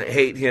she doesn't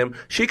hate him.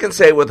 She can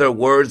say with her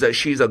words that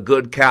she's a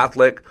good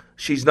Catholic.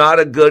 She's not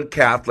a good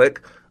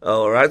Catholic,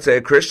 or I'd say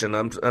a Christian.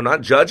 I'm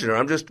not judging her.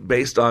 I'm just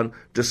based on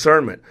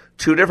discernment.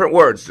 2 different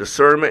words,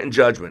 discernment and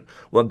judgment.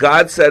 Well,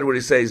 God said when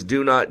he says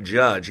do not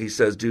judge, he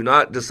says do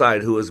not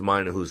decide who is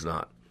mine and who's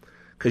not.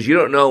 Because you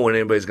don't know when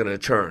anybody's going to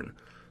turn.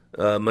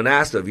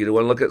 Manasseh, if you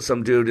want to look at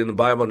some dude in the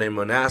Bible named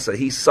Manasseh,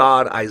 he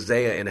sawed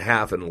Isaiah in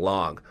half in a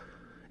log.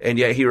 And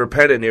yet he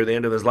repented near the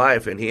end of his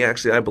life, and he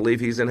actually, I believe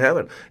he's in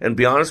heaven. And to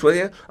be honest with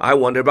you, I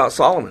wonder about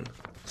Solomon.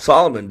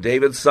 Solomon,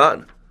 David's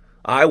son.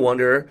 I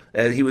wonder,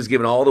 as he was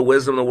given all the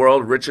wisdom in the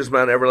world, richest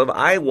man ever lived,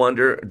 I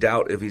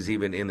doubt if he's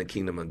even in the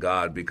kingdom of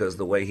God, because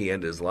the way he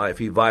ended his life,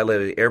 he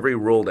violated every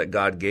rule that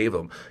God gave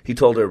him. He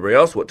told everybody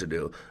else what to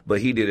do, but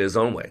he did it his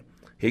own way.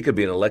 He could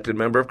be an elected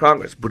member of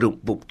Congress. Boom,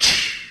 boom.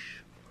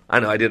 I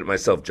know, I did it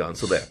myself, John,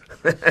 so there.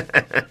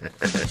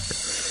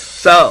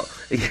 So,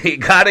 you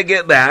got to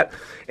get that.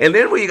 And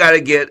then what you got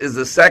to get is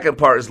the second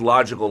part is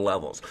logical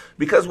levels.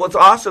 Because what's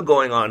also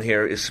going on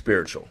here is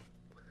spiritual.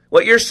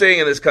 What you're seeing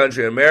in this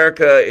country,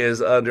 America,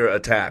 is under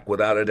attack,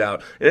 without a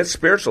doubt. And it's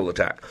spiritual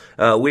attack.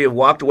 We have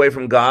walked away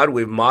from God.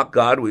 We've mocked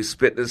God. We've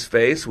spit in his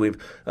face. We've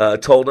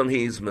told him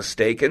he's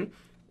mistaken.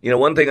 You know,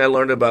 one thing I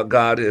learned about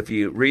God, if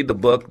you read the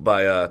book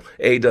by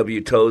A.W.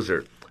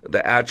 Tozer,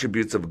 The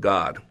Attributes of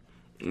God.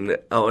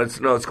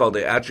 It's called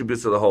The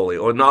Attributes of the Holy.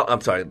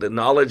 The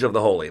Knowledge of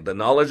the Holy. The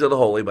Knowledge of the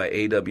Holy by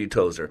A.W.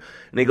 Tozer.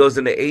 And he goes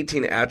into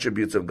 18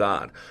 attributes of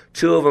God.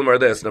 2 of them are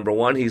this. Number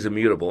 1, he's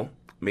immutable,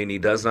 meaning he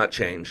does not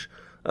change.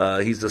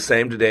 He's the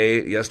same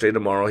today, yesterday,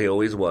 tomorrow. He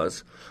always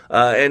was.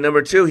 And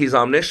number 2, he's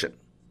omniscient,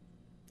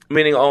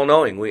 meaning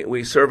all-knowing.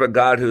 We serve a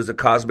God who's a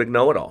cosmic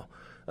know-it-all.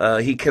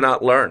 He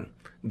cannot learn.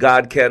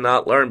 God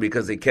cannot learn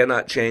because he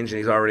cannot change and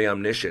he's already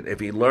omniscient. If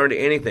he learned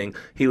anything,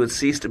 he would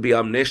cease to be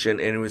omniscient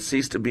and he would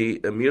cease to be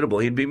immutable.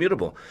 He'd be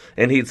mutable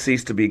and he'd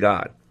cease to be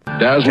God.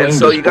 Dazzling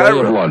display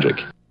of logic.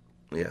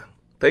 Yeah.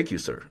 Thank you,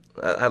 sir.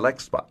 I like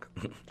Spock.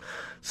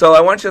 So I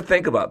want you to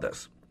think about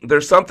this.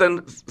 There's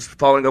something,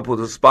 following up with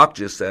what Spock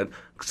just said,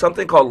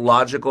 something called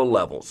logical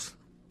levels.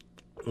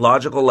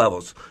 Logical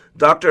levels.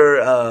 Dr.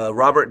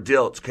 Robert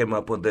Dilts came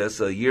up with this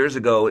years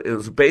ago. It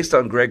was based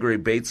on Gregory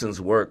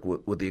Bateson's work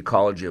with the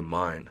ecology of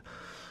mind.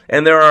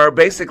 And there are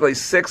basically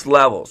 6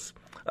 levels.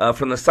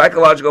 From the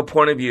psychological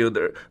point of view,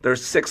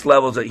 there's 6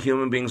 levels that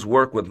human beings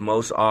work with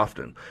most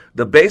often.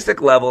 The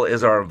basic level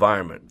is our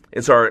environment.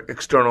 It's our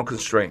external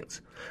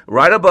constraints.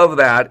 Right above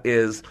that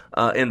is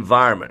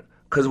environment,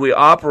 because we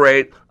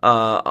operate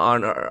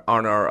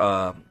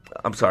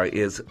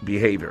is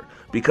behavior,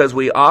 because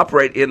we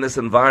operate in this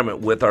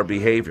environment with our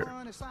behavior.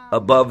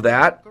 Above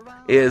that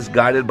is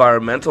guided by our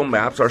mental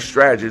maps, our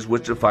strategies,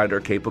 which define our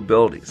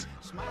capabilities.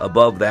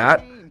 Above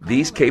that,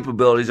 these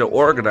capabilities are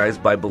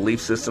organized by belief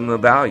system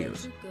and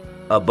values.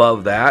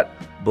 Above that,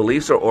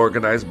 beliefs are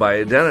organized by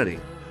identity.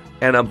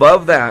 And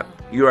above that,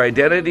 your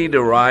identity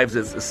derives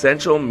its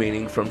essential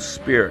meaning from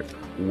spirit,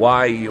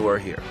 why you are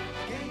here.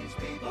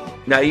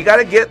 Now, you got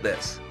to get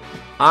this.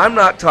 I'm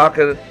not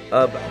talking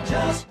about...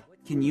 What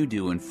can you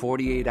do in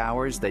 48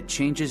 hours that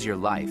changes your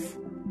life?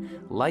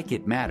 Like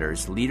It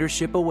Matters,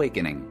 Leadership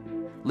Awakening.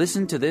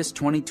 Listen to this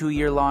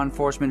 22-year law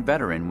enforcement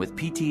veteran with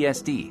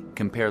PTSD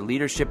compare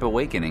Leadership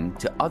Awakening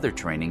to other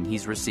training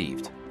he's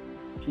received.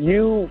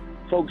 You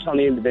focus on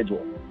the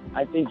individual.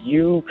 I think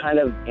you kind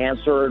of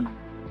answered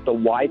the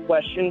why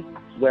question,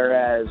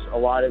 whereas a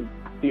lot of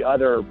the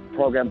other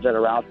programs that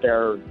are out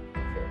there,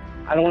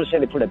 I don't want to say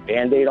they put a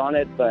Band-Aid on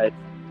it, but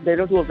they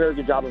don't do a very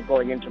good job of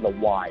going into the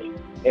why.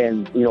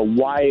 And,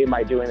 why am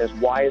I doing this?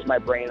 Why is my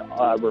brain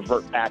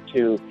revert back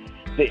to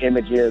the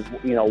images?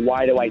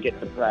 Why do I get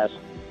depressed?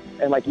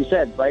 And like you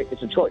said, right,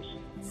 it's a choice.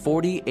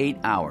 48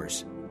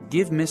 hours.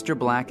 Give Mr.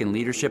 Black and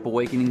Leadership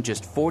Awakening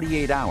just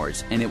 48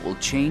 hours, and it will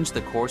change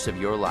the course of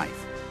your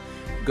life.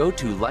 Go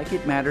to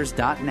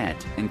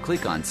likeitmatters.net and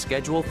click on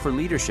Schedule for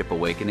Leadership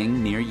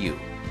Awakening near you.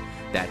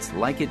 That's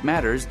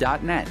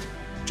likeitmatters.net.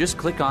 Just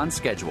click on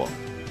Schedule.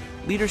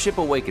 Leadership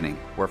Awakening,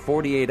 where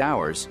 48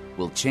 hours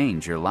will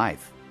change your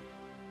life.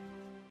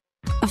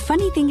 A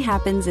funny thing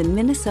happens in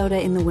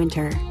Minnesota in the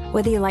winter,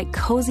 whether you like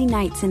cozy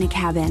nights in a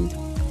cabin,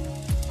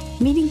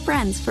 meeting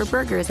friends for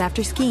burgers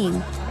after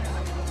skiing,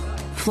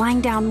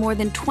 flying down more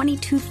than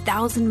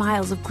 22,000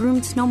 miles of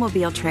groomed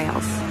snowmobile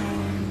trails,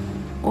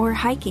 or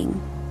hiking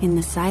in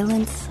the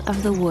silence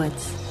of the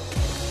woods.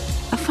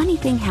 A funny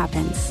thing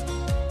happens.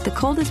 The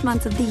coldest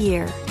months of the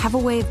year have a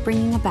way of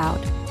bringing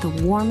about the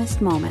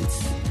warmest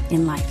moments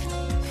in life.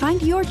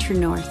 Find your true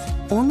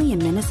north only in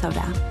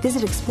Minnesota.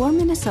 Visit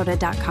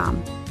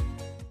exploreminnesota.com.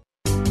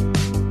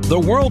 The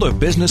world of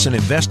business and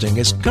investing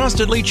is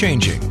constantly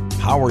changing.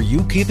 How are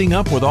you keeping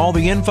up with all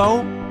the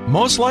info?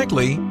 Most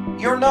likely,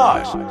 you're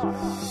not.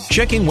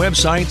 Checking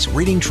websites,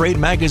 reading trade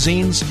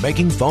magazines,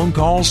 making phone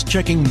calls,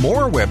 checking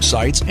more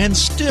websites, and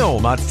still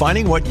not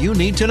finding what you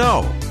need to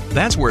know.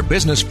 That's where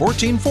Business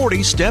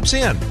 1440 steps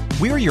in.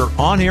 We're your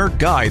on-air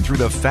guide through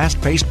the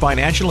fast-paced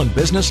financial and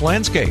business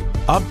landscape.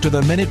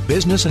 Up-to-the-minute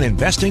business and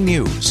investing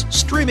news.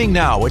 Streaming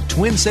now at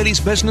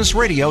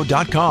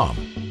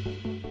TwinCitiesBusinessRadio.com.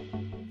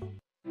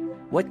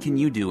 What can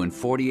you do in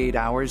 48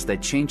 hours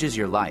that changes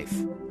your life?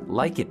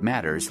 Like It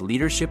Matters,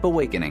 Leadership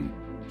Awakening.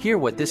 Hear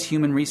what this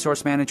human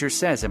resource manager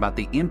says about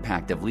the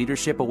impact of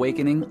Leadership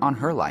Awakening on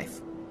her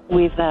life.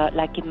 With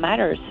Like It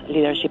Matters,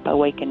 Leadership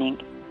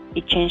Awakening,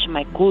 it changed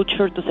my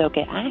culture to say,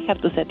 okay, I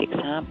have to set the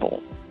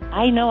example.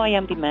 I know I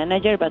am the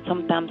manager, but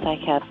sometimes I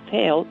have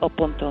failed up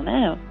until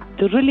now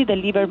to really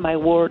deliver my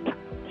word.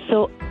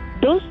 So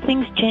those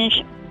things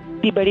changed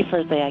the very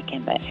first day I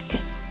came back.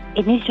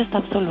 And it's just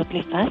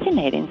absolutely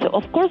fascinating. So,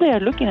 of course, they are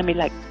looking at me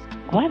like,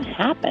 what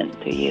happened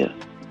to you?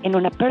 And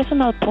on a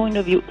personal point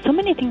of view, so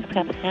many things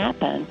have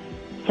happened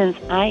since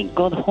I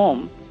got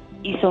home.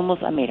 It's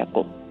almost a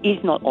miracle.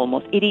 It's not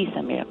almost, it is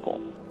a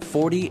miracle.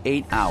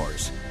 48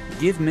 hours.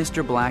 Give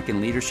Mr. Black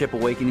and Leadership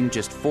Awakening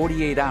just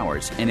 48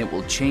 hours, and it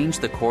will change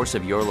the course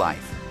of your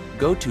life.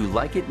 Go to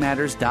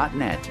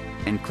likeitmatters.net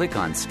and click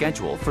on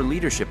Schedule for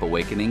Leadership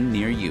Awakening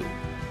near you.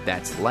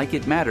 That's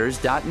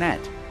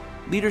likeitmatters.net.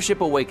 Leadership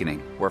Awakening,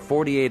 where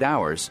 48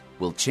 hours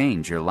will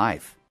change your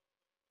life.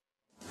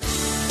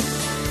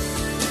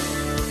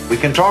 We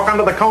can talk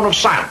under the cone of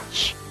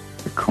silence.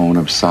 The cone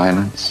of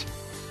silence?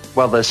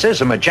 Well, this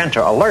is a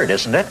magenta alert,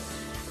 isn't it?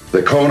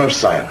 The cone of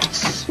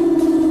silence.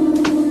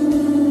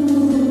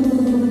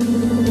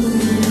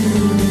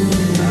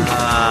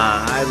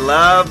 I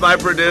love my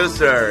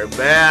producer.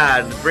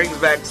 Man, brings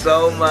back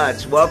so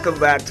much. Welcome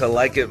back to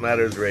Like It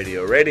Matters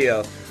Radio.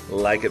 Radio,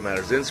 like it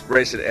matters.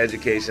 Inspiration,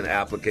 education,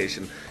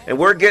 application. And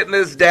we're getting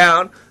this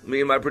down Me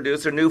and my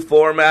producer, new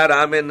format.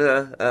 I'm in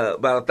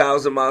about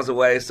 1,000 miles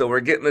away, so we're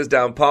getting this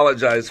down.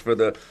 Apologize for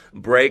the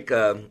break.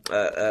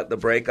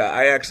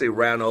 I actually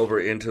ran over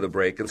into the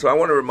break. And so I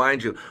want to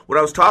remind you, what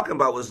I was talking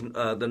about was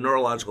the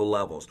neurological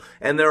levels.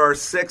 And there are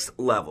 6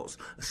 levels: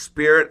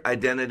 spirit,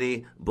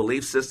 identity,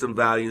 belief system,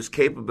 values,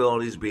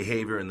 capabilities,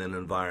 behavior, and then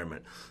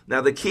environment.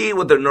 Now, the key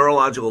with the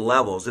neurological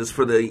levels is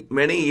for the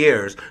many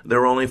years, there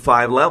were only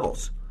 5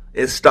 levels.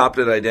 It stopped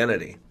at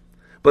identity.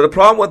 But the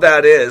problem with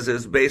that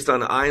is based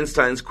on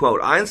Einstein's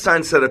quote.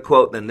 Einstein said a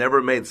quote that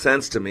never made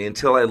sense to me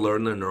until I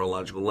learned the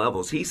neurological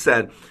levels. He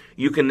said,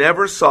 you can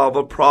never solve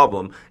a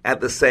problem at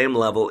the same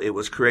level it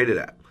was created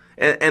at.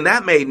 And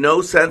that made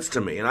no sense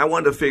to me, and I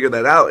wanted to figure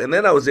that out. And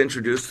then I was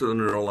introduced to the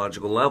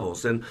neurological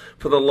levels. And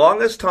for the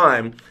longest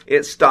time,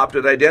 it stopped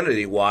at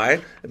identity. Why?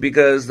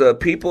 Because the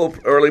people,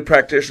 early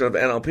practitioners of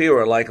NLP,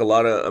 or like a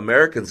lot of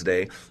Americans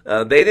today,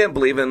 they didn't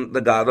believe in the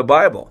God of the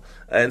Bible.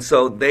 And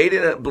so they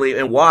didn't believe.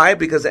 And why?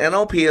 Because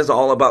NLP is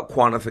all about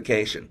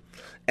quantification.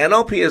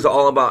 NLP is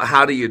all about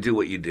how do you do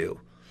what you do.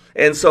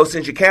 And so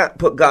since you can't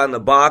put God in the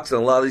box,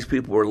 and a lot of these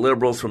people were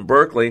liberals from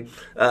Berkeley,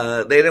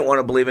 they didn't want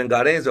to believe in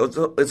God.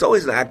 So it's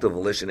always an act of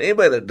volition.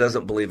 Anybody that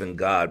doesn't believe in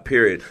God,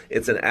 period,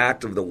 it's an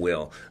act of the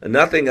will. And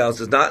nothing else.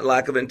 It's not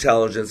lack of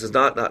intelligence. It's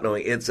not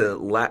knowing. It's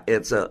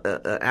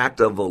an act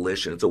of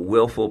volition. It's a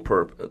willful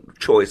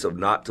choice of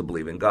not to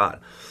believe in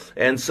God.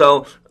 And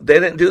so they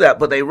didn't do that.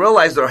 But they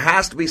realized there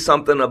has to be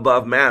something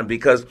above man,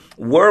 because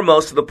we're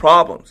most of the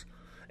problems.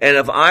 And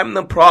if I'm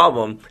the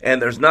problem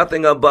and there's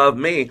nothing above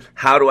me,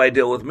 how do I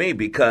deal with me?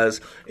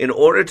 Because in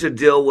order to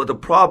deal with a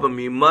problem,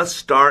 you must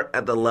start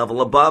at the level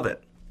above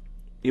it.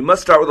 You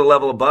must start with the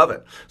level above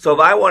it. So if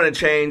I want to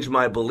change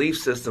my belief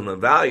system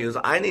and values,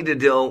 I need to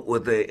deal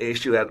with the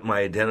issue at my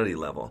identity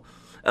level.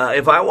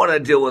 If I want to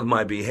deal with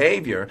my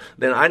behavior,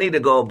 then I need to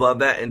go above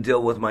that and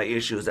deal with my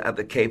issues at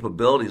the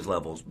capabilities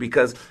levels,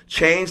 because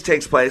change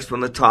takes place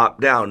from the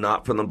top down,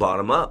 not from the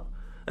bottom up.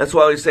 That's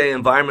why we say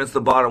environment's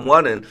the bottom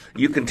one, and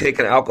you can take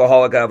an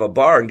alcoholic out of a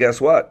bar, and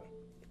guess what?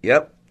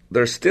 Yep,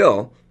 they're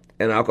still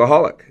an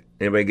alcoholic.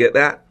 Anybody get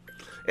that?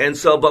 And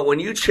so, but when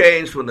you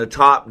change from the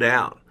top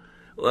down,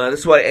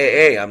 that's why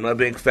AA, I'm not a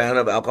big fan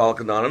of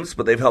Alcoholics Anonymous,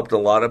 but they've helped a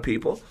lot of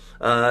people.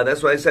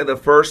 That's why I say the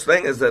first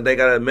thing is that they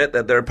got to admit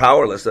that they're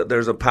powerless, that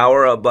there's a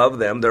power above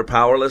them. They're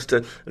powerless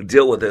to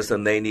deal with this,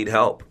 and they need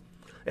help.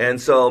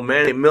 And so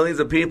millions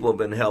of people have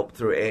been helped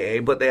through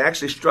AA, but they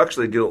actually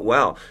structurally do it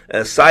well.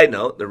 As a side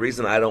note, the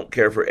reason I don't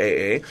care for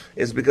AA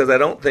is because I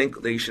don't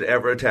think that you should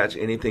ever attach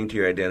anything to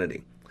your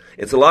identity.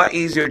 It's a lot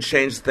easier to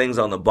change things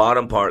on the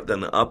bottom part than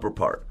the upper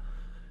part.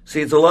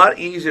 See, it's a lot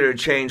easier to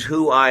change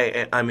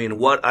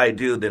what I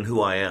do than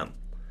who I am.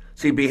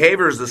 See,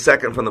 behavior is the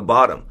second from the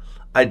bottom.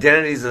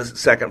 Identity is the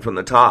second from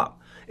the top.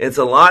 It's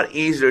a lot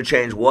easier to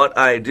change what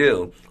I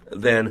do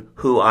than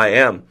who I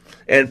am.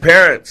 And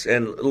parents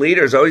and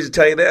leaders always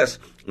tell you this: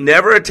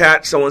 never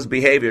attach someone's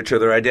behavior to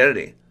their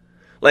identity.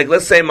 Like,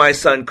 let's say my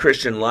son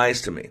Christian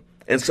lies to me.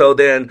 And so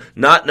then,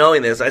 not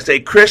knowing this, I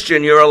say,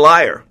 Christian, you're a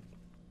liar.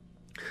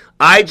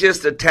 I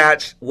just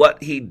attach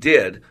what he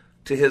did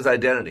to his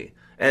identity.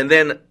 And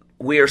then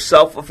we are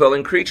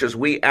self-fulfilling creatures.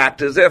 We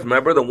act as if.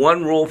 Remember, the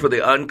one rule for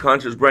the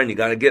unconscious brain, you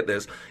got to get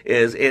this,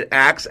 is it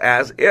acts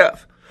as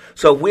if.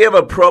 So if we have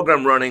a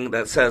program running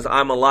that says,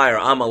 I'm a liar,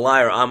 I'm a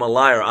liar, I'm a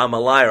liar, I'm a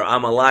liar,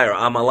 I'm a liar,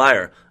 I'm a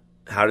liar,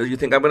 how do you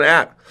think I'm going to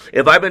act?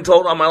 If I've been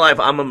told all my life,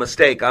 I'm a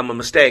mistake, I'm a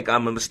mistake,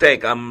 I'm a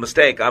mistake, I'm a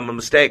mistake, I'm a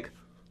mistake,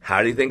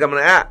 how do you think I'm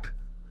going to act?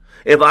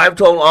 If I've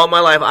told all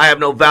my life, I have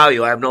no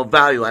value, I have no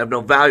value, I have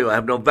no value, I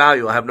have no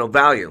value, I have no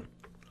value,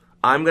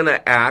 I'm going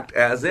to act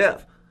as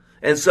if.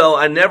 And so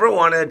I never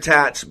want to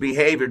attach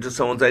behavior to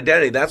someone's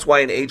identity. That's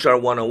why in HR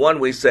 101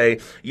 we say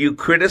you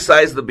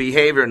criticize the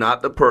behavior,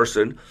 not the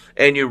person,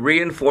 and you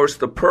reinforce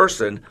the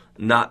person,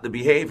 not the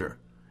behavior.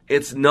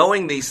 It's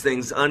knowing these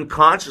things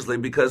unconsciously,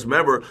 because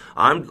remember,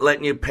 I'm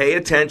letting you pay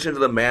attention to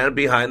the man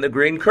behind the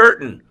green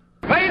curtain.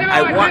 Pay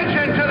no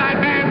attention to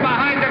that man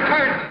behind the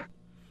curtain.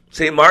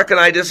 See, Mark and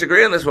I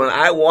disagree on this one.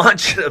 I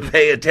want you to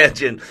pay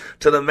attention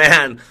to the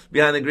man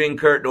behind the green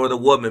curtain, or the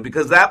woman,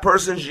 because that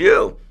person's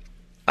you.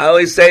 I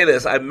always say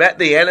this: I met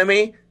the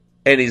enemy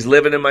and he's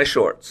living in my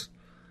shorts.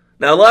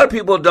 Now, a lot of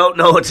people don't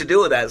know what to do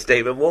with that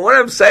statement. Well, what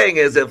I'm saying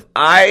is if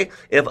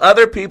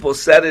other people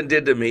said and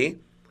did to me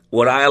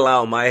what I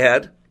allow in my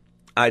head,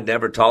 I'd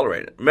never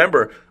tolerate it.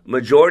 Remember,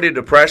 majority of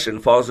depression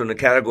falls in a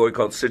category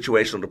called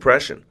situational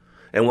depression.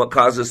 And what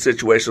causes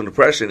situational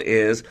depression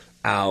is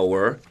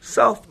our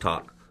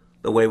self-talk,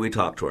 the way we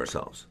talk to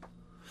ourselves.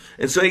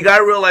 And so you got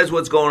to realize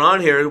what's going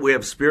on here. We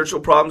have spiritual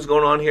problems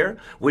going on here.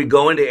 We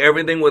go into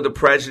everything with a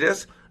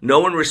prejudice. No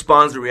one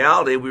responds to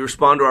reality. We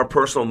respond to our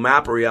personal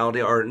map of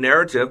reality, our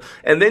narrative.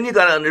 And then you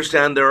got to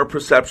understand there are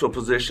perceptual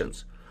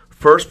positions.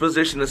 First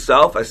position is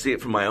self. I see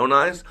it from my own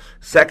eyes.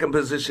 Second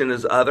position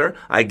is other.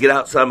 I get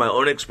outside my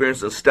own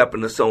experience and step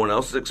into someone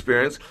else's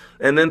experience.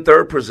 And then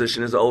third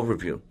position is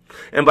overview.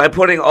 And by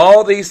putting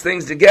all these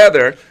things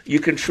together, you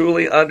can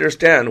truly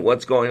understand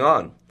what's going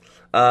on.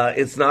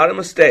 It's not a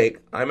mistake.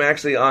 I'm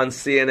actually on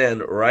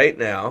CNN right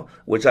now,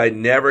 which I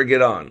never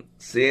get on,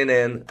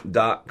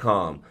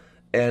 CNN.com.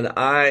 And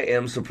I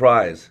am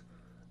surprised.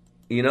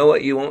 You know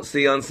what you won't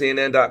see on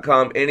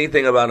CNN.com?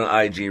 Anything about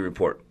an IG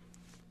report.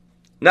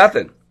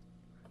 Nothing.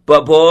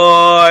 But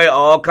boy,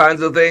 all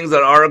kinds of things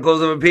on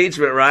articles of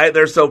impeachment, right?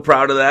 They're so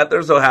proud of that.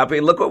 They're so happy.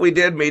 Look what we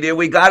did, media.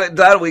 We got it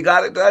done. We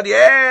got it done.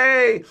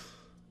 Yay!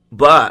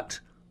 But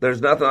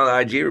there's nothing on the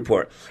IG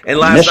report. And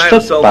last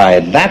night, by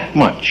that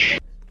much.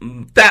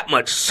 That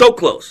much. So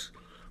close.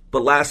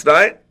 But last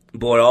night,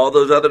 boy, all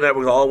those other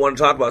networks all want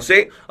to talk about.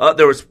 See,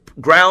 there was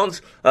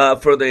grounds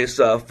for this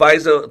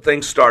FISA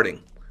thing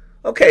starting.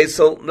 Okay,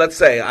 so let's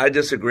say I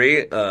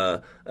disagree.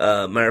 Matter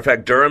of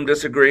fact, Durham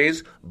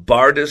disagrees.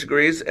 Barr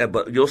disagrees,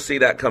 but you'll see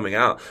that coming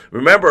out.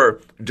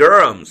 Remember,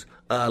 Durham's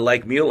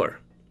like Mueller.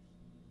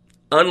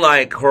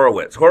 Unlike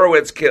Horowitz.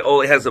 Horowitz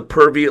only has a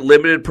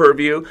limited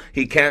purview.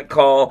 He can't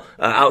call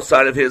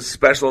outside of his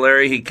special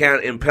area. He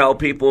can't impel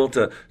people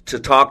to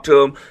talk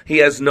to him. He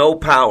has no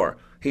power.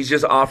 He's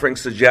just offering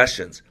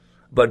suggestions.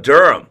 But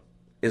Durham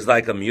is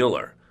like a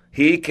Mueller.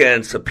 He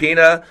can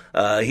subpoena,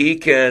 he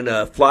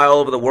can fly all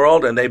over the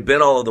world, and they've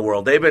been all over the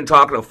world. They've been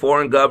talking to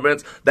foreign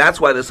governments. That's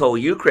why this whole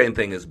Ukraine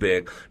thing is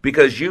big,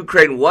 because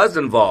Ukraine was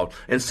involved,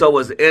 and so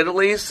was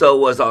Italy, so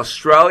was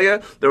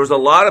Australia. There was a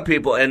lot of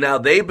people, and now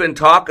they've been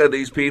talking to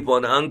these people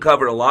and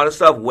uncovered a lot of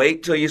stuff.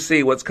 Wait till you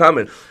see what's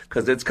coming,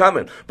 because it's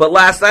coming. But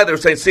last night they were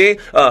saying, see,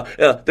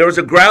 there was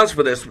a grounds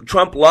for this.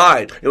 Trump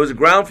lied. It was a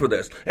ground for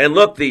this. And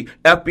look, the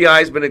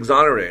FBI's been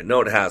exonerated.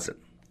 No, it hasn't.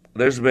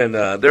 There's been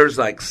there's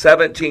like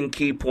 17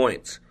 key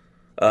points,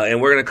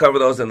 and we're going to cover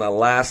those in the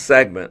last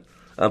segment.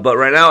 But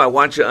right now, I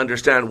want you to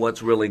understand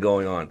what's really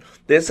going on.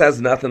 This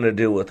has nothing to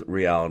do with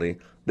reality.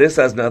 This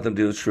has nothing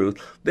to do with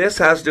truth. This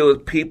has to do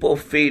with people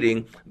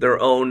feeding their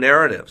own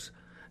narratives.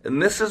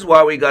 And this is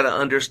why we got to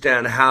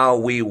understand how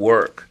we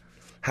work.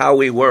 How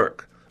we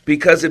work.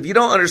 Because if you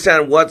don't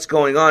understand what's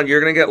going on, you're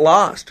going to get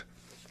lost.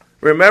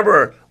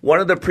 Remember,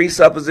 one of the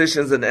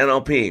presuppositions in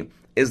NLP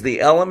is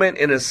the element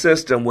in a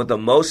system with the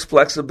most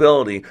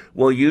flexibility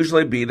will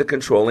usually be the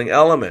controlling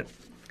element.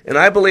 And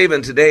I believe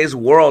in today's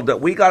world that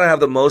we got to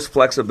have the most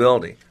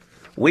flexibility.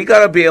 We got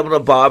to be able to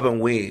bob and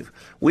weave.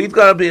 We've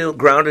got to be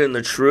grounded in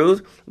the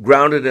truth,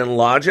 grounded in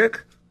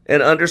logic,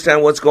 and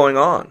understand what's going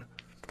on.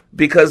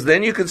 Because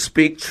then you can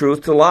speak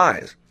truth to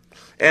lies.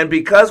 And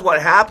because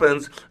what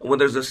happens when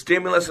there's a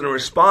stimulus and a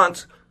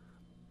response,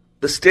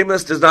 the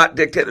stimulus does not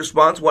dictate the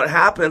response. What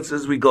happens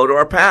is we go to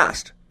our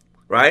past.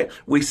 Right?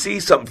 We see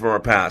something from our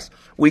past.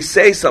 We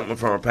say something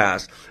from our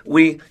past.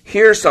 We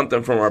hear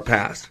something from our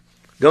past.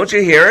 Don't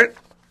you hear it?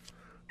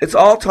 It's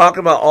all talking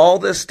about all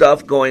this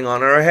stuff going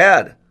on in our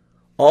head.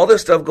 All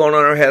this stuff going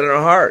on in our head and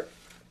our heart.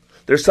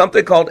 There's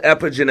something called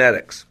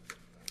epigenetics.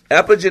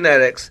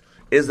 Epigenetics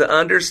is the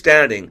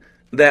understanding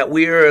that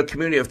we are a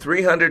community of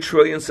 300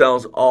 trillion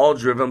cells all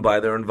driven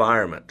by their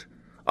environment.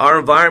 Our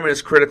environment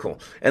is critical.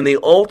 And the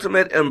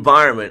ultimate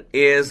environment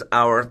is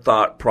our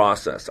thought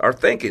process, our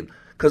thinking.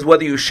 Because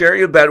whether you share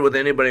your bed with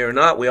anybody or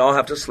not, we all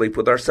have to sleep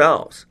with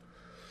ourselves.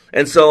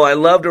 And so I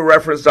love to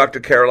reference Dr.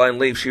 Caroline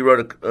Leaf. She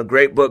wrote a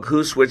great book,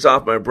 Who Switched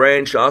Off My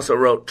Brain. She also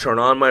wrote Turn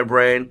On My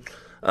Brain.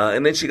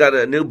 And then she got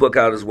a new book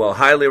out as well.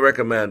 Highly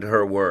recommend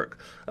her work.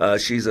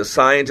 She's a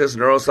scientist,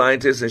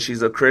 neuroscientist, and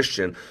she's a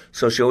Christian.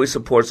 So she always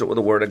supports it with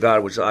the Word of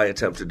God, which I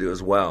attempt to do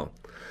as well.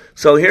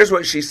 So here's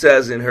what she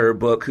says in her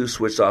book, Who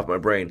Switched Off My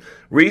Brain.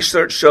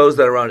 Research shows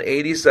that around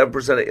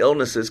 87% of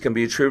illnesses can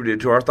be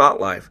attributed to our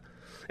thought life,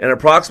 and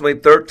approximately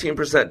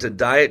 13% to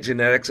diet,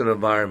 genetics, and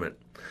environment.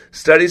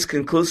 Studies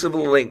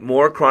conclusively link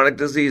more chronic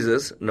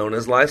diseases, known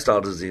as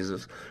lifestyle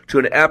diseases, to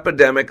an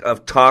epidemic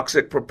of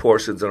toxic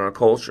proportions in our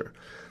culture.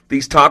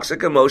 These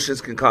toxic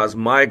emotions can cause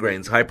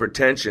migraines,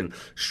 hypertension,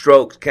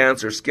 strokes,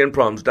 cancer, skin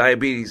problems,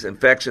 diabetes,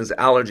 infections,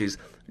 allergies,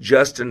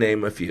 just to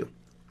name a few.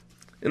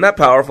 Isn't that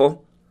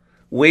powerful?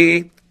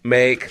 We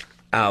make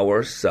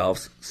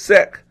ourselves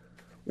sick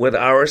with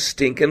our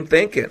stinking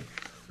thinking,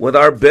 with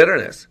our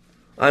bitterness.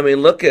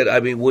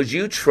 Would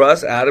you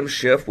trust Adam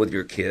Schiff with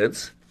your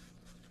kids?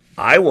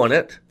 I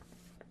wouldn't.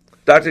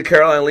 Dr.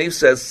 Caroline Leaf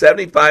says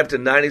 75 to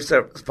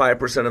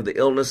 95% of the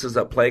illnesses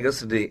that plague us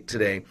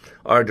today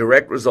are a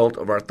direct result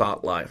of our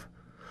thought life.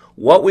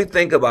 What we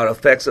think about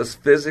affects us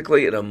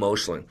physically and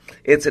emotionally.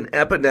 It's an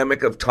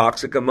epidemic of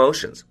toxic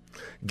emotions.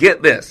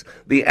 Get this.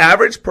 The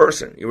average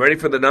person, you ready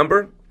for the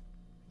number?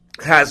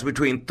 Has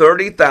between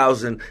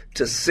 30,000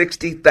 to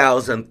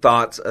 60,000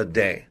 thoughts a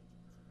day.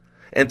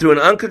 And through an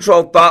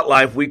uncontrolled thought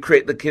life, we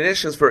create the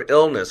conditions for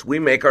illness. We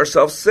make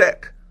ourselves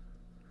sick.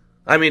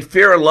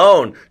 Fear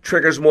alone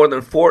triggers more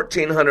than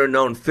 1,400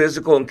 known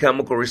physical and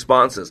chemical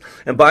responses.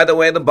 And by the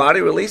way, the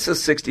body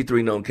releases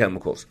 63 known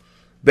chemicals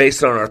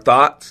based on our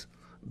thoughts,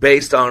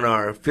 based on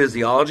our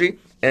physiology,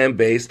 and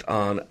based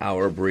on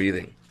our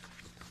breathing.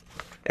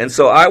 And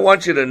so I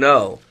want you to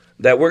know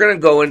that we're going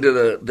to go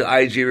into the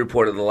IG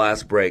report of the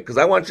last break, because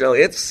I want you to know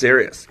it's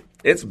serious.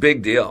 It's a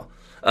big deal.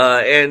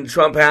 And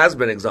Trump has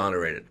been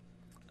exonerated.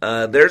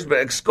 There's been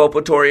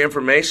exculpatory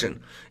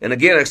information. And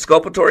again,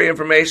 exculpatory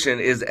information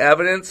is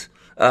evidence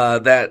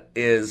that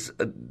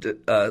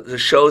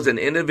shows an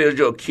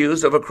individual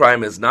accused of a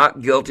crime is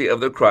not guilty of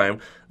the crime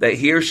that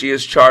he or she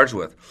is charged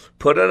with.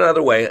 Put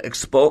another way,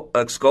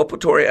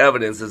 exculpatory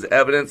evidence is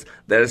evidence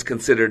that is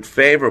considered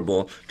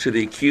favorable to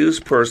the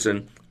accused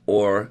person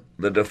or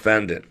the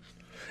defendant.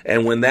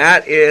 And when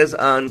that is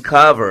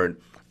uncovered,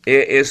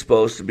 it is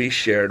supposed to be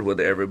shared with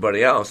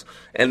everybody else.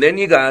 And then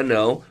you got to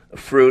know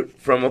fruit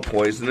from a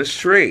poisonous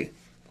tree.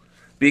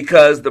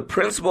 Because the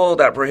principle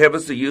that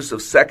prohibits the use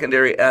of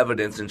secondary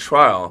evidence in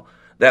trial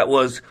that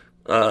was,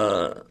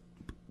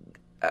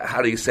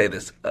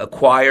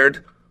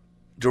 acquired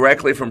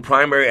directly from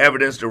primary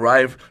evidence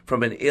derived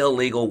from an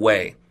illegal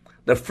way.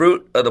 The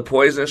fruit of the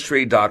poisonous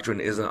tree doctrine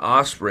is an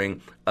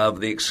offspring of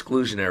the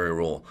exclusionary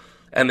rule.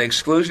 And the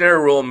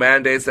exclusionary rule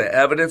mandates that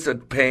evidence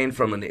obtained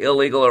from an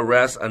illegal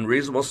arrest,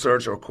 unreasonable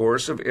search, or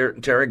coercive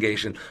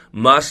interrogation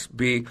must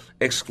be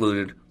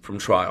excluded from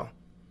trial.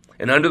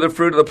 And under the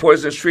fruit of the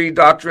poisonous tree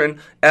doctrine,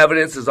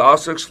 evidence is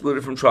also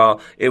excluded from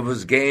trial if it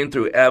was gained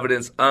through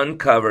evidence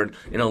uncovered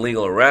in a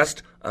legal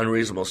arrest,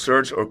 unreasonable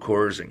search, or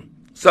coercion.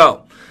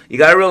 So, you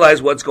got to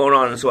realize what's going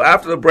on. And so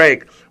after the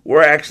break,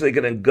 we're actually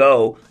going to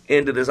go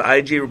into this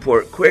IG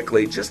report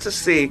quickly just to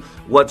see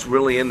what's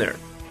really in there.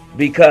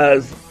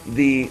 Because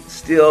the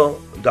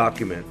Steele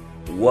document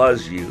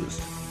was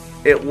used.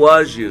 It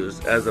was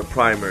used as a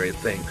primary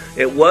thing.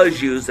 It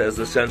was used as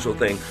the central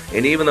thing.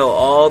 And even though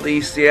all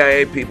these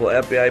CIA people,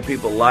 FBI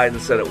people lied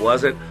and said it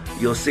wasn't,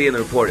 you'll see in the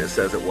report it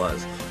says it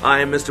was. I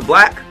am Mr.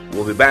 Black.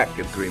 We'll be back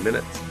in 3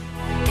 minutes.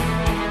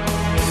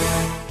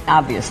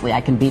 Obviously,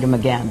 I can beat him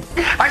again.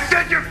 I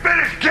said you're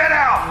finished. Get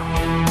out!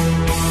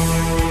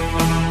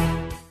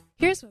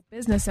 Here's what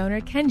business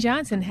owner Ken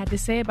Johnson had to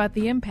say about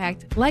the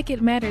impact Like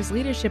It Matters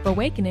Leadership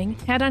Awakening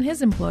had on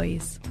his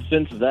employees.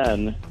 Since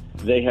then,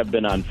 they have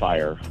been on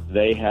fire.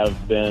 They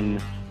have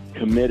been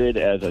committed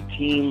as a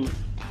team,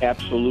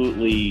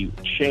 absolutely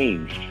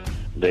changed.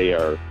 They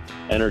are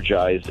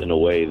energized in a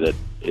way that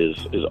is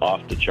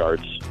off the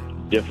charts,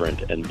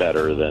 different and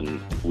better than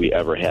we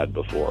ever had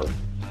before.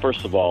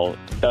 First of all,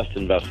 best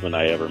investment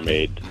I ever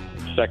made.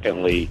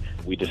 Secondly,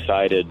 we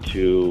decided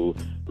to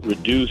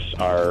reduce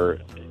our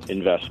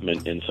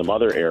investment in some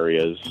other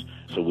areas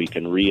so we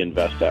can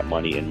reinvest that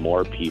money in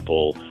more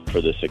people for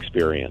this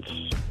experience.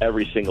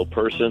 Every single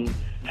person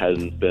has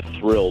been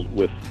thrilled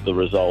with the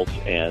results,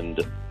 and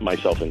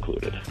myself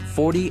included.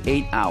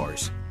 48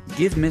 hours.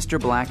 Give Mr.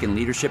 Black and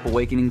Leadership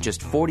Awakening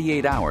just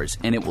 48 hours,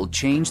 and it will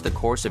change the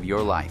course of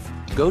your life.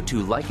 Go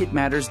to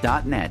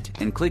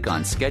likeitmatters.net and click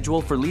on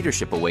Schedule for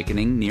Leadership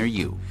Awakening near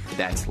you.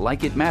 That's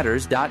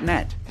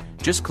likeitmatters.net.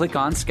 Just click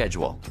on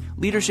Schedule.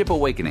 Leadership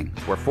Awakening,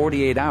 where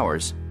 48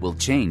 hours will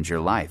change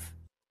your life.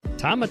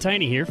 Tom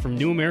Matini here from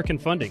New American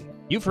Funding.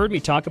 You've heard me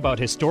talk about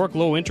historic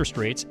low interest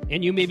rates,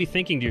 and you may be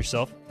thinking to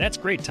yourself, that's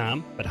great,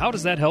 Tom, but how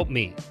does that help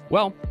me?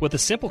 Well, with a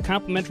simple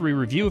complimentary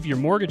review of your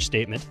mortgage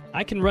statement,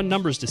 I can run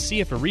numbers to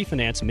see if a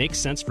refinance makes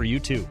sense for you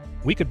too.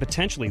 We could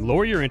potentially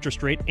lower your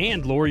interest rate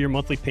and lower your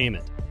monthly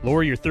payment.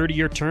 Lower your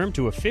 30-year term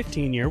to a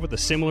 15-year with a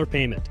similar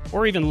payment.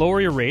 Or even lower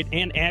your rate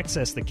and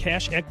access the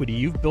cash equity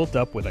you've built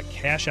up with a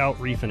cash-out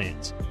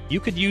refinance. You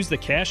could use the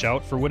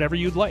cash-out for whatever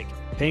you'd like.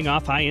 Paying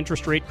off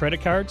high-interest rate credit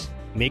cards,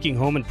 making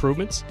home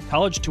improvements,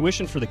 college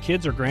tuition for the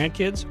kids or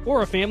grandkids,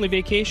 or a family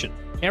vacation.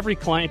 Every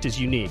client is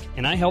unique,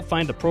 and I help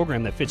find the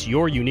program that fits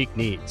your unique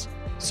needs.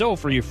 So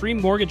for your free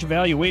mortgage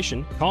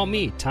evaluation, call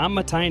me, Tom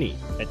Matini,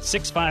 at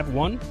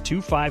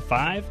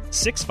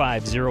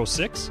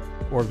 651-255-6506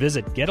 or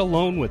visit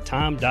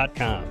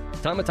getalonewithtom.com.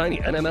 Tom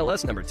Matini,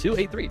 NMLS number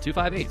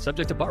 283258,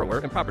 subject to borrower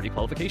and property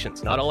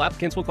qualifications. Not all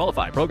applicants will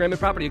qualify. Program and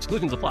property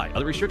exclusions apply.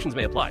 Other restrictions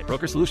may apply.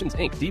 Broker Solutions,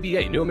 Inc.,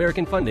 DBA, New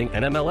American Funding,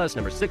 NMLS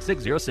number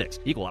 6606,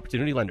 Equal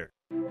Opportunity Lender.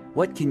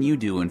 What can you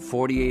do in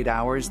 48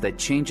 hours that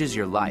changes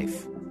your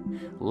life?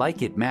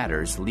 Like It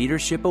Matters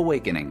Leadership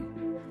Awakening.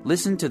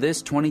 Listen to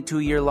this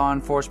 22-year law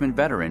enforcement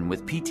veteran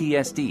with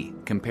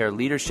PTSD compare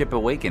Leadership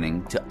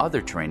Awakening to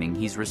other training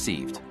he's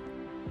received.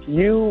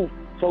 You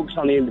focus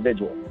on the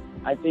individual.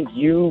 I think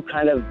you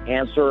kind of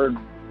answered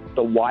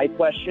the why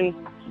question,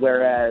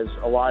 whereas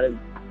a lot of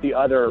the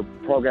other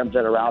programs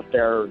that are out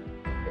there,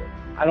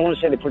 I don't want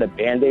to say they put a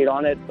Band-Aid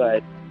on it,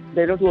 but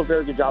they don't do a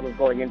very good job of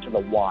going into the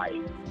why.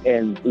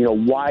 And,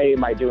 why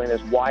am I doing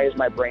this? Why is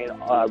my brain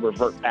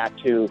revert back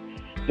to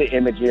the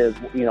images?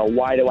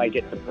 Why do I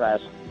get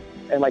depressed?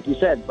 And like you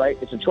said, right,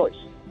 it's a choice.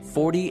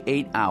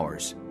 48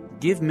 hours.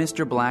 Give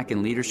Mr. Black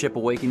and Leadership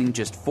Awakening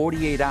just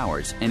 48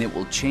 hours, and it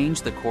will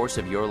change the course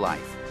of your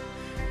life.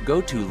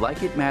 Go to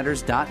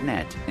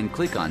likeitmatters.net and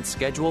click on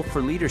Schedule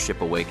for Leadership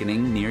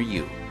Awakening near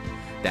you.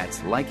 That's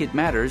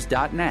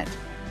likeitmatters.net.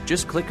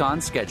 Just click on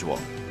Schedule.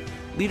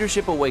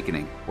 Leadership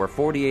Awakening, where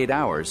 48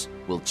 hours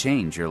will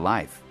change your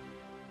life.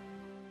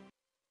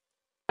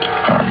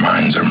 Our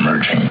minds are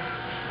merging.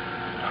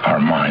 Our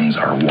minds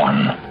are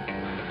one.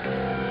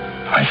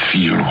 I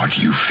feel what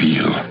you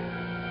feel.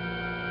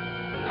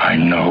 I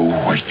know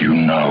what you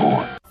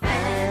know.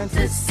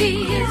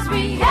 Fantasy is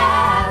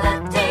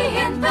reality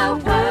in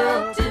the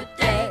world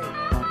today.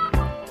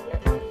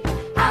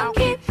 I'll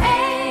keep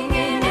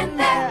hanging in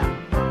there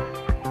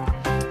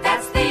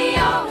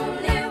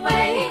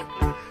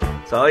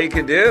all you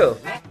can do.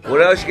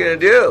 What else you going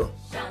to do?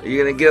 Are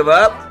you going to give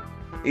up?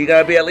 You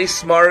got to be at least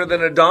smarter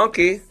than a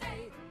donkey.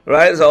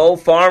 Right? This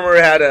old farmer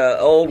had an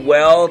old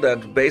well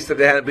that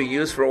basically hadn't been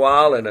used for a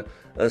while, and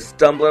a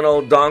stumbling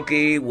old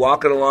donkey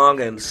walking along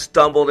and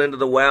stumbled into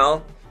the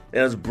well,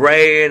 and was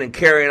braying and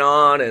carrying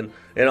on, and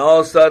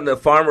all of a sudden the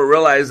farmer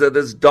realized that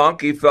this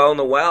donkey fell in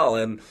the well,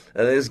 and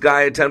this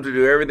guy attempted to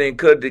do everything he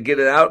could to get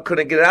it out,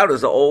 couldn't get it out. It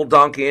was an old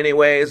donkey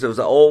anyways, it was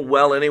an old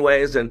well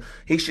anyways, and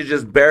he should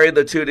just bury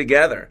the two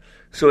together.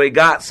 So he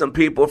got some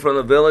people from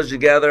the village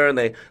together, and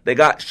they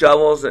got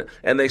shovels,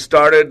 and they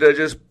started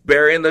just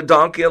burying the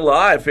donkey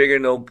alive,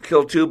 figuring they'll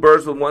kill two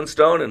birds with one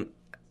stone, and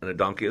a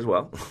donkey as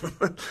well.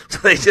 So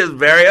they just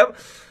bury him.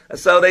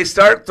 So they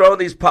start throwing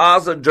these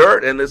piles of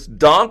dirt, and this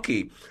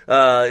donkey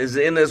is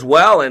in this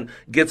well and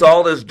gets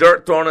all this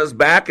dirt thrown on his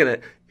back, and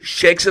it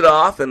shakes it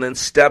off and then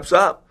steps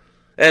up.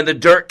 And the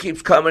dirt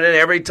keeps coming in.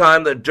 Every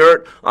time the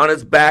dirt on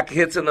its back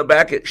hits in the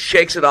back, it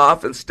shakes it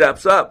off and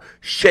steps up.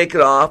 Shake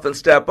it off and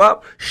step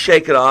up.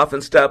 Shake it off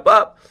and step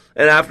up.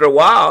 And after a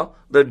while,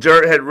 the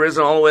dirt had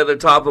risen all the way to the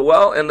top of the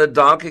well, and the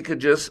donkey could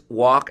just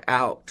walk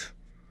out.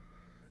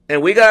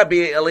 And we got to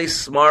be at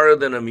least smarter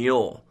than a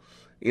mule.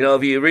 You know,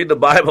 if you read the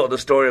Bible, the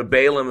story of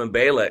Balaam and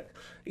Balak,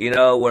 you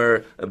know,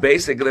 where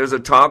basically there's a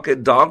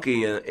talking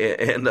donkey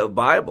in the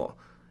Bible.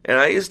 And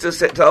I used to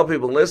tell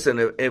people,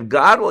 listen, if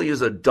God will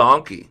use a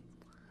donkey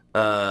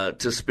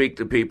to speak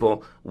to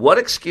people, what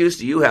excuse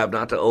do you have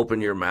not to open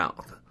your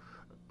mouth?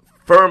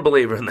 Firm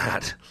believer in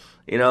that.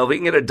 You know, if we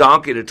can get a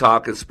donkey to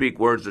talk and speak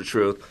words of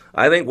truth,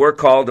 I think we're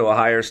called to a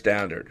higher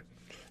standard.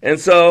 And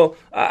so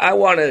I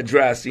want to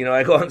address, you know,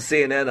 I go on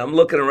CNN, I'm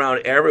looking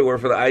around everywhere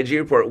for the IG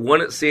report,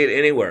 wouldn't see it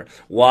anywhere.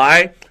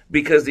 Why?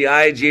 Because the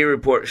IG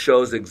report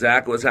shows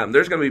exactly what's happening.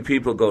 There's going to be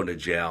people going to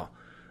jail.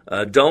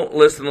 Don't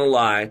listen to the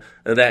lie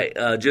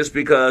that just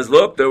because,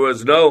 look,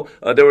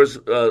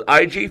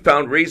 IG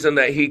found reason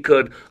that he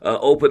could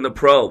open the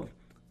probe.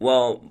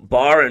 Well,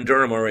 Barr and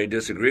Durham already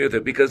disagree with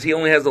it because he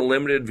only has a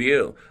limited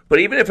view. But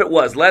even if it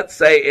was, let's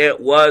say it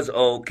was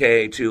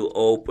okay to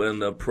open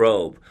the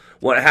probe.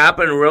 What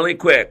happened really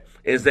quick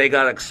is they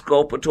got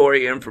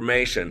exculpatory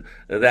information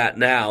that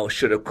now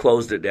should have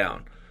closed it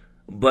down.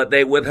 But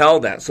they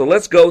withheld that. So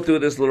let's go through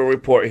this little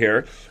report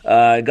here.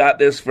 I got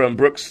this from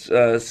Brooks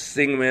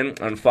Singman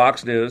on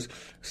Fox News.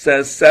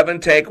 Says 7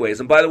 takeaways.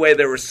 And by the way,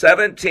 there were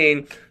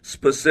 17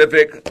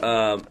 specific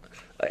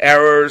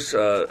errors,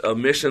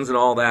 omissions, and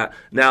all that.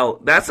 Now,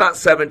 that's not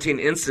 17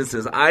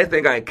 instances. I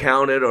think I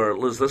counted, or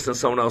let's listen to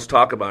someone else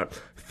talk about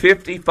it.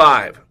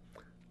 55.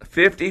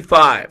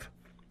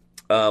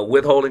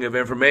 Withholding of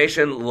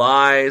information,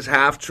 lies,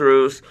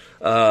 half-truths,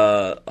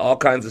 all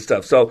kinds of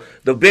stuff. So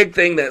the big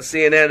thing that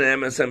CNN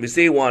and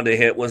MSNBC wanted to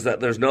hit was that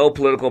there's no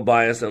political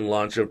bias in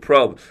launch of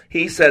probe.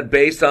 He said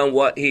based on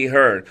what he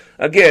heard.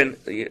 Again,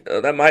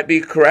 that might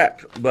be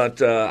correct, but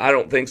I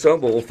don't think so,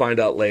 but we'll find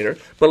out later.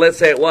 But let's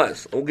say it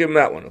was. We'll give him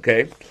that one,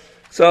 okay?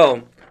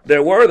 So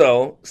there were,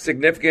 though,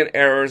 significant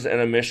errors and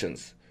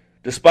omissions.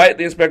 Despite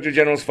the Inspector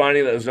General's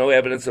finding that there was no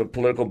evidence of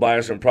political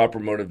bias or improper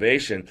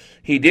motivation,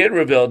 he did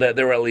reveal that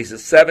there were at least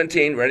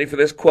 17, ready for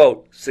this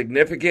quote,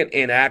 significant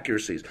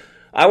inaccuracies.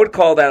 I would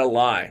call that a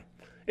lie.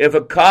 If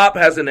a cop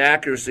has an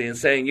accuracy in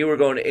saying you were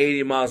going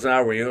 80 miles an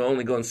hour when you're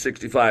only going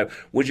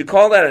 65, would you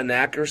call that an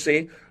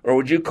accuracy or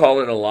would you call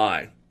it a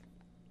lie?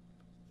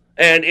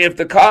 And if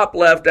the cop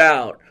left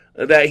out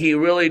that he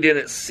really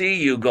didn't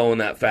see you going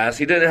that fast.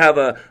 He didn't have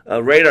a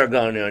radar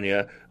gun on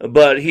you,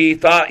 but he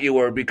thought you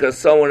were because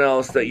someone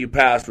else that you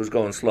passed was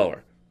going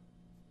slower.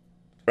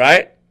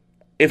 Right?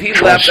 If he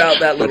left out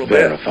that little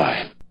bit.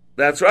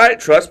 That's right.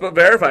 Trust but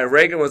verify.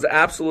 Reagan was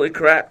absolutely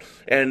correct.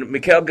 And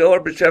Mikhail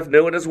Gorbachev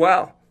knew it as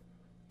well.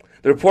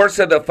 The report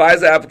said the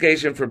FISA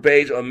application for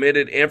Page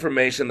omitted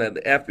information that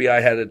the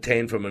FBI had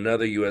obtained from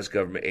another U.S.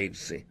 government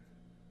agency.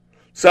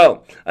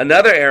 So,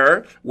 another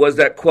error was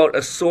that, quote,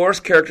 a source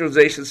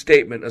characterization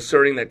statement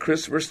asserting that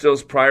Christopher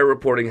Steele's prior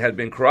reporting had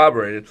been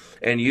corroborated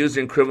and used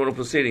in criminal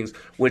proceedings,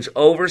 which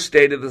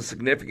overstated the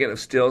significance of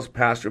Steele's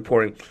past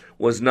reporting,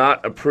 was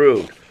not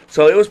approved.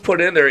 So it was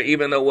put in there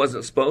even though it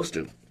wasn't supposed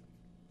to.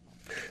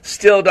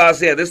 Steele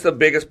dossier, this is the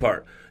biggest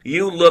part.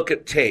 You look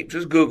at tape,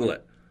 just Google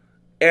it.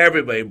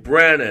 Everybody,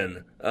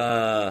 Brennan,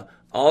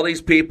 all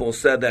these people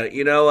said that,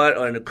 you know what,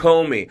 and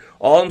Comey,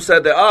 all of them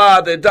said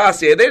that, the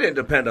dossier, they didn't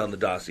depend on the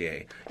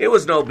dossier. It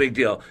was no big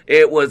deal.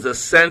 It was a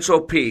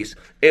central piece.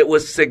 It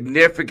was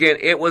significant.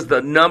 It was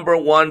the number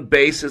one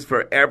basis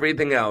for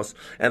everything else.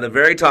 And the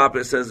very top,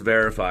 it says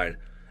verified.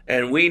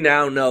 And we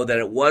now know that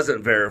it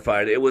wasn't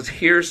verified. It was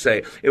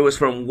hearsay. It was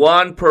from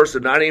one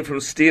person, not even from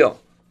Steele.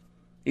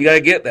 You got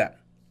to get that.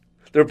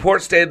 The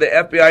report stated the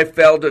FBI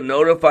failed to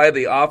notify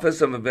the Office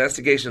of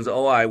Investigations,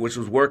 OI, which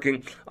was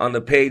working on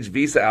the Page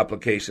visa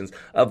applications,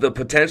 of the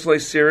potentially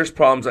serious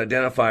problems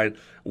identified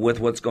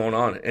with what's going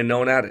on and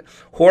known at it.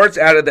 Horwitz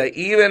added that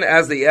even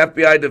as the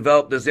FBI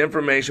developed this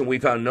information, we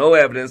found no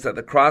evidence that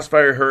the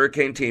Crossfire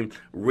Hurricane team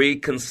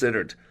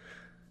reconsidered.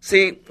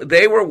 See,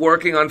 they were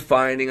working on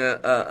finding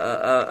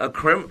a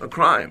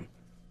crime.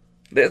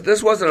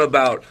 This wasn't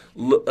about,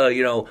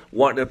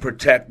 wanting to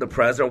protect the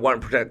president,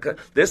 wanting to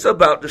protect. This is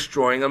about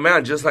destroying a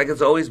man, just like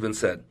it's always been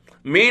said.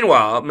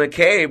 Meanwhile,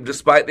 McCabe,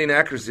 despite the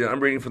inaccuracy, I'm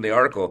reading from the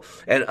article,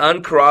 and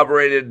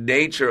uncorroborated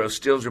nature of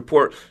Steele's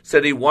report,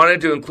 said he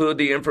wanted to include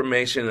the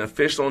information in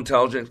official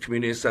intelligence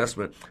community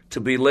assessment to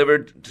be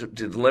delivered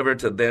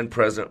to then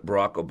President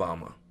Barack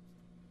Obama.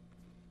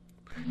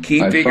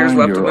 Key figures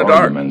left in the dark.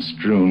 Arguments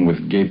strewn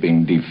with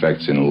gaping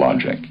defects in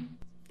logic.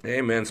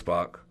 Amen,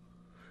 Spock.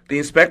 The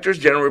Inspector's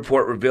General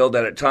report revealed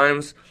that at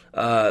times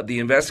the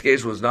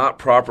investigation was not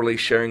properly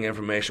sharing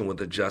information with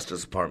the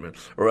Justice Department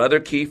or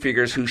other key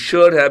figures who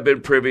should have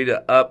been privy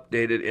to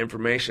updated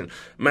information.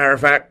 Matter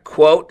of fact,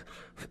 quote,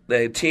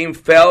 the team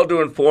failed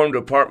to inform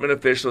department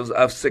officials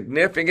of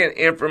significant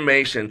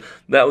information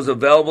that was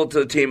available to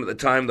the team at the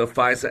time the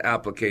FISA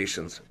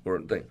applications were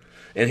thing.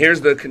 And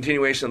here's the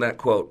continuation of that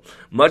quote.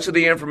 Much of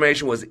the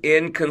information was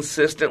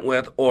inconsistent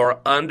with or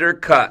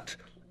undercut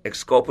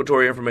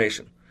exculpatory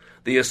information.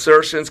 The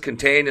assertions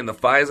contained in the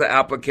FISA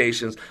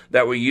applications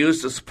that were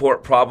used to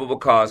support probable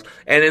cause,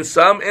 and in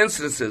some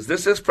instances,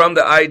 this is from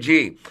the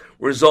IG,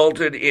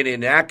 resulted in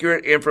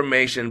inaccurate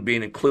information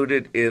being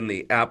included in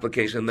the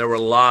application. There were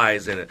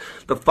lies in it.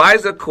 The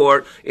FISA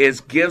court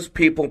gives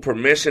people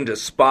permission to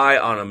spy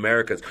on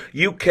Americans.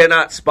 You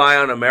cannot spy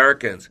on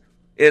Americans.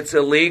 It's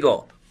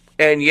illegal.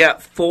 And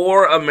yet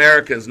 4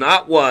 Americans,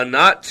 not 1,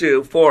 not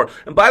 2, 4.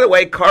 And by the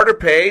way, Carter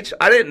Page,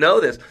 I didn't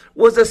know this,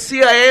 was a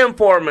CIA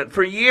informant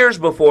for years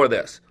before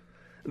this.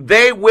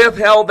 They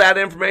withheld that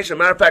information.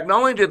 Matter of fact, not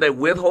only did they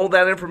withhold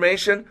that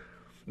information,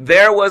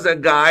 there was a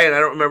guy, and I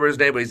don't remember his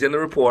name, but he's in the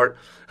report,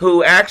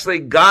 who actually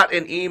got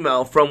an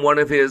email from one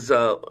of his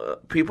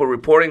people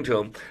reporting to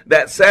him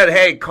that said,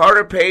 hey,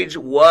 Carter Page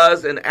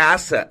was an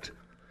asset.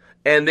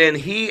 And then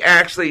he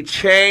actually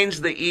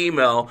changed the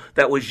email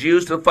that was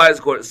used to the FISA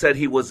court that said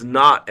he was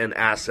not an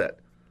asset.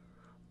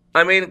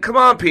 I mean, come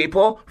on,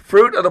 people.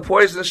 Fruit of the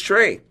poisonous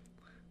tree.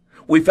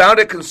 We found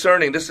it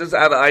concerning, this is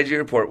out of the IG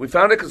report, we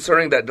found it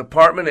concerning that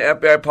Department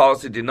and FBI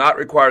policy did not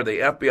require the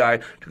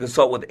FBI to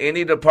consult with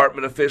any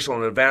department official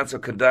in advance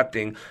of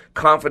conducting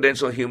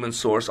confidential human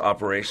source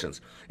operations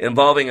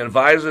involving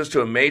advisors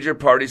to a major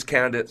party's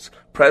candidate's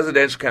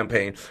presidential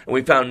campaign, and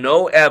we found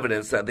no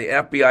evidence that the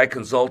FBI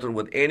consulted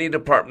with any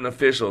department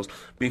officials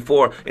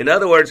before. In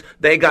other words,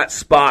 they got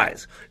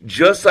spies.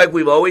 Just like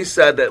we've always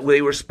said that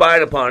we were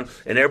spied upon,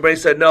 and everybody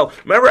said no.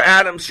 Remember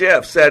Adam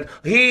Schiff said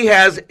he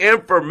has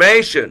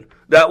information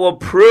that will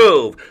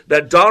prove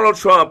that Donald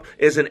Trump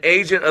is an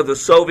agent of the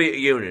Soviet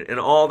Union, and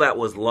all that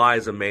was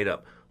lies and made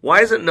up.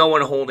 Why isn't no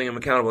one holding him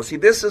accountable? See,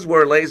 this is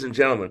where, ladies and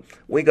gentlemen,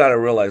 we got to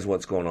realize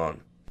what's going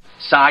on.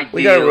 Side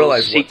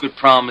deals, secret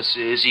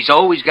promises. He's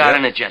always got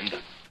an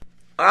agenda.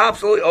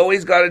 Absolutely,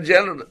 always got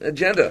an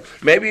agenda.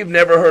 Maybe you've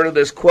never heard of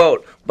this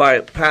quote by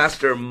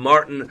Pastor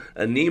Martin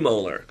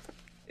Niemöller.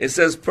 It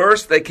says,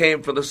 first they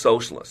came for the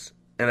socialists,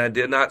 and I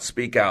did not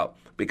speak out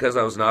because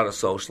I was not a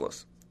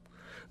socialist.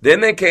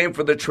 Then they came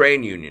for the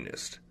trade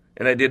unionist,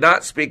 and I did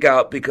not speak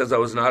out because I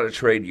was not a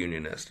trade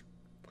unionist.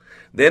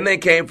 Then they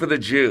came for the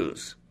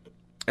Jews,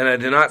 and I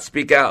did not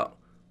speak out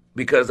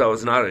because I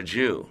was not a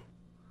Jew.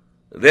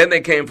 Then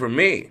they came for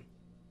me,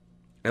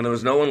 and there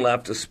was no one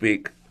left to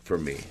speak for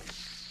me.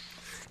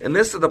 And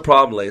this is the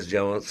problem, ladies and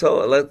gentlemen.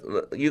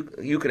 So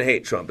you can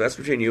hate Trump. That's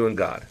between you and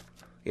God.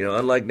 You know,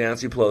 unlike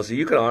Nancy Pelosi,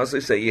 you can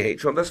honestly say you hate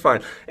Trump. That's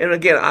fine. And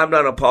again, I'm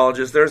not an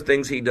apologist. There's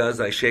things he does,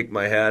 I shake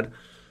my head.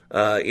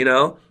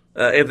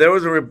 If there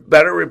was a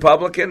better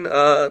Republican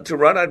to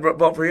run, I'd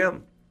vote for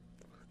him.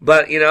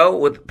 But,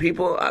 with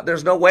people,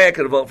 there's no way I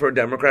could vote for a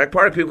Democratic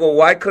Party. People go,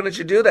 why couldn't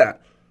you do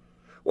that?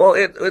 Well,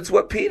 it's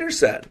what Peter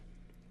said.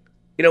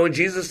 When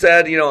Jesus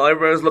said,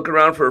 everybody was looking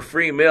around for a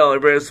free meal,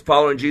 everybody was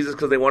following Jesus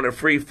because they wanted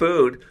free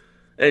food.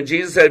 And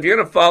Jesus said, if you're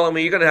going to follow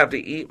me, you're going to have to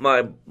eat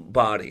my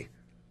body,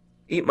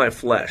 eat my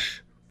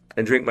flesh,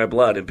 and drink my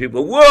blood. And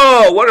people go,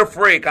 whoa, what a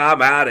freak,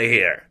 I'm out of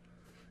here.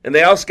 And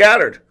they all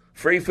scattered.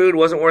 Free food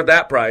wasn't worth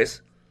that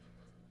price.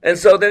 And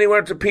so then he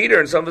went to Peter,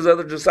 and some of his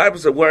other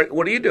disciples said, what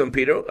are you doing,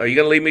 Peter? Are you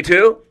going to leave me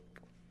too?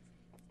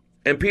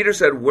 And Peter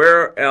said,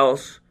 where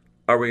else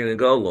are we going to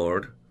go,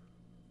 Lord?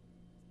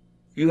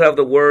 You have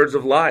the words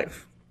of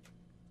life.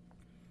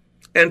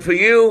 And for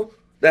you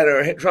that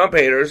are Trump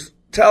haters,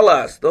 tell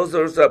us, those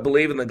of us that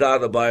believe in the God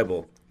of the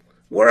Bible,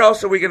 where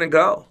else are we going to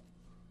go?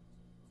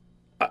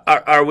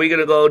 Are we going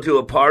to go to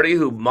a party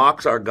who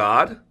mocks our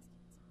God?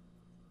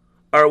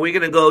 Are we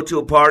going to go to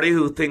a party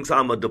who thinks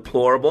I'm a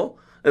deplorable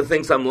and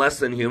thinks I'm less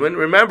than human?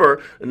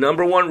 Remember, the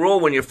number one rule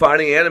when you're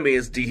fighting an enemy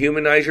is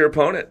dehumanize your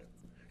opponent.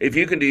 If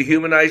you can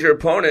dehumanize your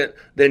opponent,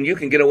 then you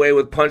can get away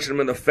with punching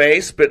them in the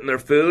face, spitting their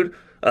food,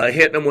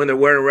 hitting them when they're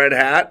wearing a red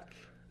hat,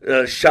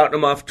 shouting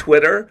them off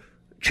Twitter,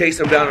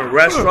 chasing them down in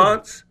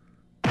restaurants,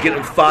 getting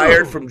them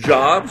fired from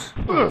jobs.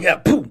 Yeah,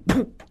 boom,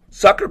 boom,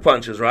 sucker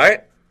punches,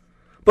 right?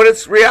 But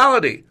it's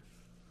reality.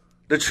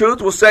 The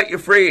truth will set you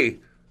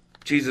free.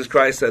 Jesus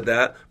Christ said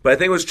that. But I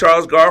think it was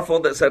Charles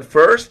Garfield that said,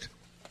 first,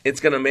 it's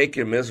going to make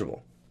you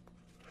miserable.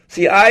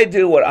 See, I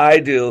do what I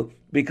do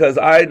because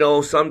I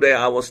know someday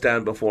I will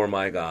stand before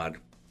my God.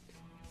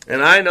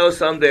 And I know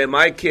someday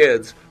my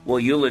kids will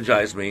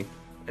eulogize me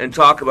and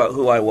talk about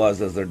who I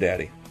was as their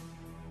daddy.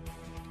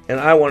 And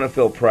I want to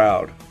feel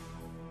proud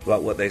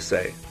about what they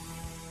say.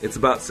 It's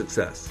about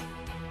success.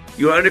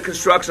 You are under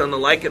construction on the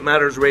Like It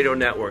Matters Radio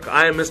Network.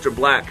 I am Mr.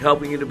 Black,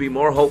 helping you to be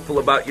more hopeful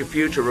about your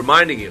future,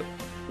 reminding you,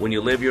 when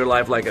you live your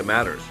life like it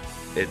matters,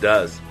 it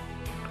does.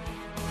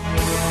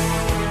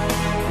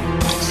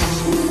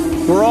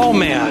 We're all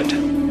mad.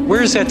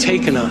 Where is that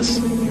taking us?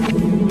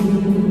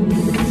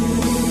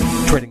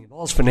 Trading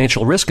involves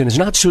financial risk and is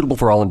not suitable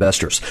for all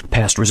investors.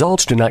 Past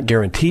results do not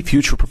guarantee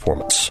future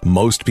performance.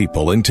 Most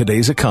people in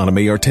today's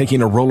economy are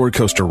taking a roller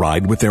coaster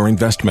ride with their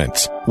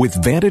investments.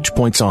 With Vantage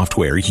Point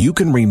software, you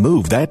can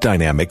remove that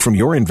dynamic from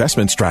your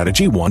investment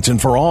strategy once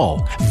and for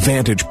all.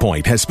 Vantage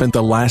Point has spent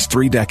the last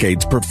 3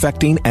 decades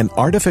perfecting an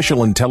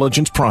artificial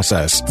intelligence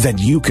process that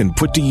you can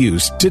put to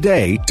use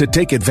today to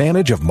take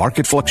advantage of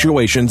market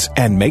fluctuations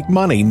and make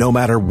money no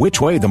matter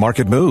which way the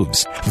market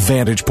moves.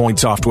 Vantage Point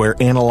software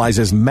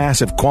analyzes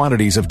massive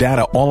quantities of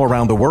data all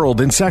around the world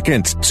in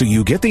seconds, so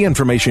you get the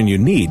information you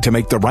need to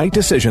make the right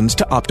decisions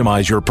to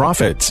optimize your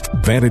profits.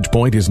 Vantage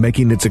Point is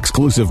making its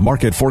exclusive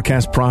market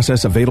forecast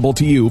process available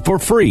to you for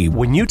free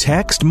when you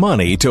text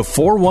money to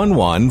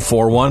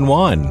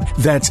 411-411.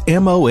 That's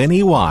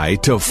MONEY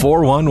to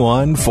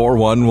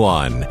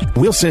 411-411.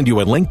 We'll send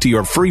you a link to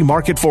your free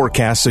market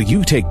forecast so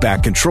you take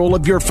back control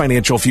of your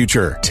financial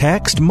future.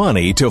 Text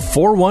money to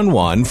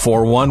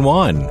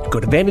 411-411. Go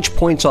to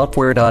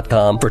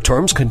VantagePointSoftware.com for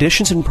terms,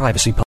 conditions, and privacy policy.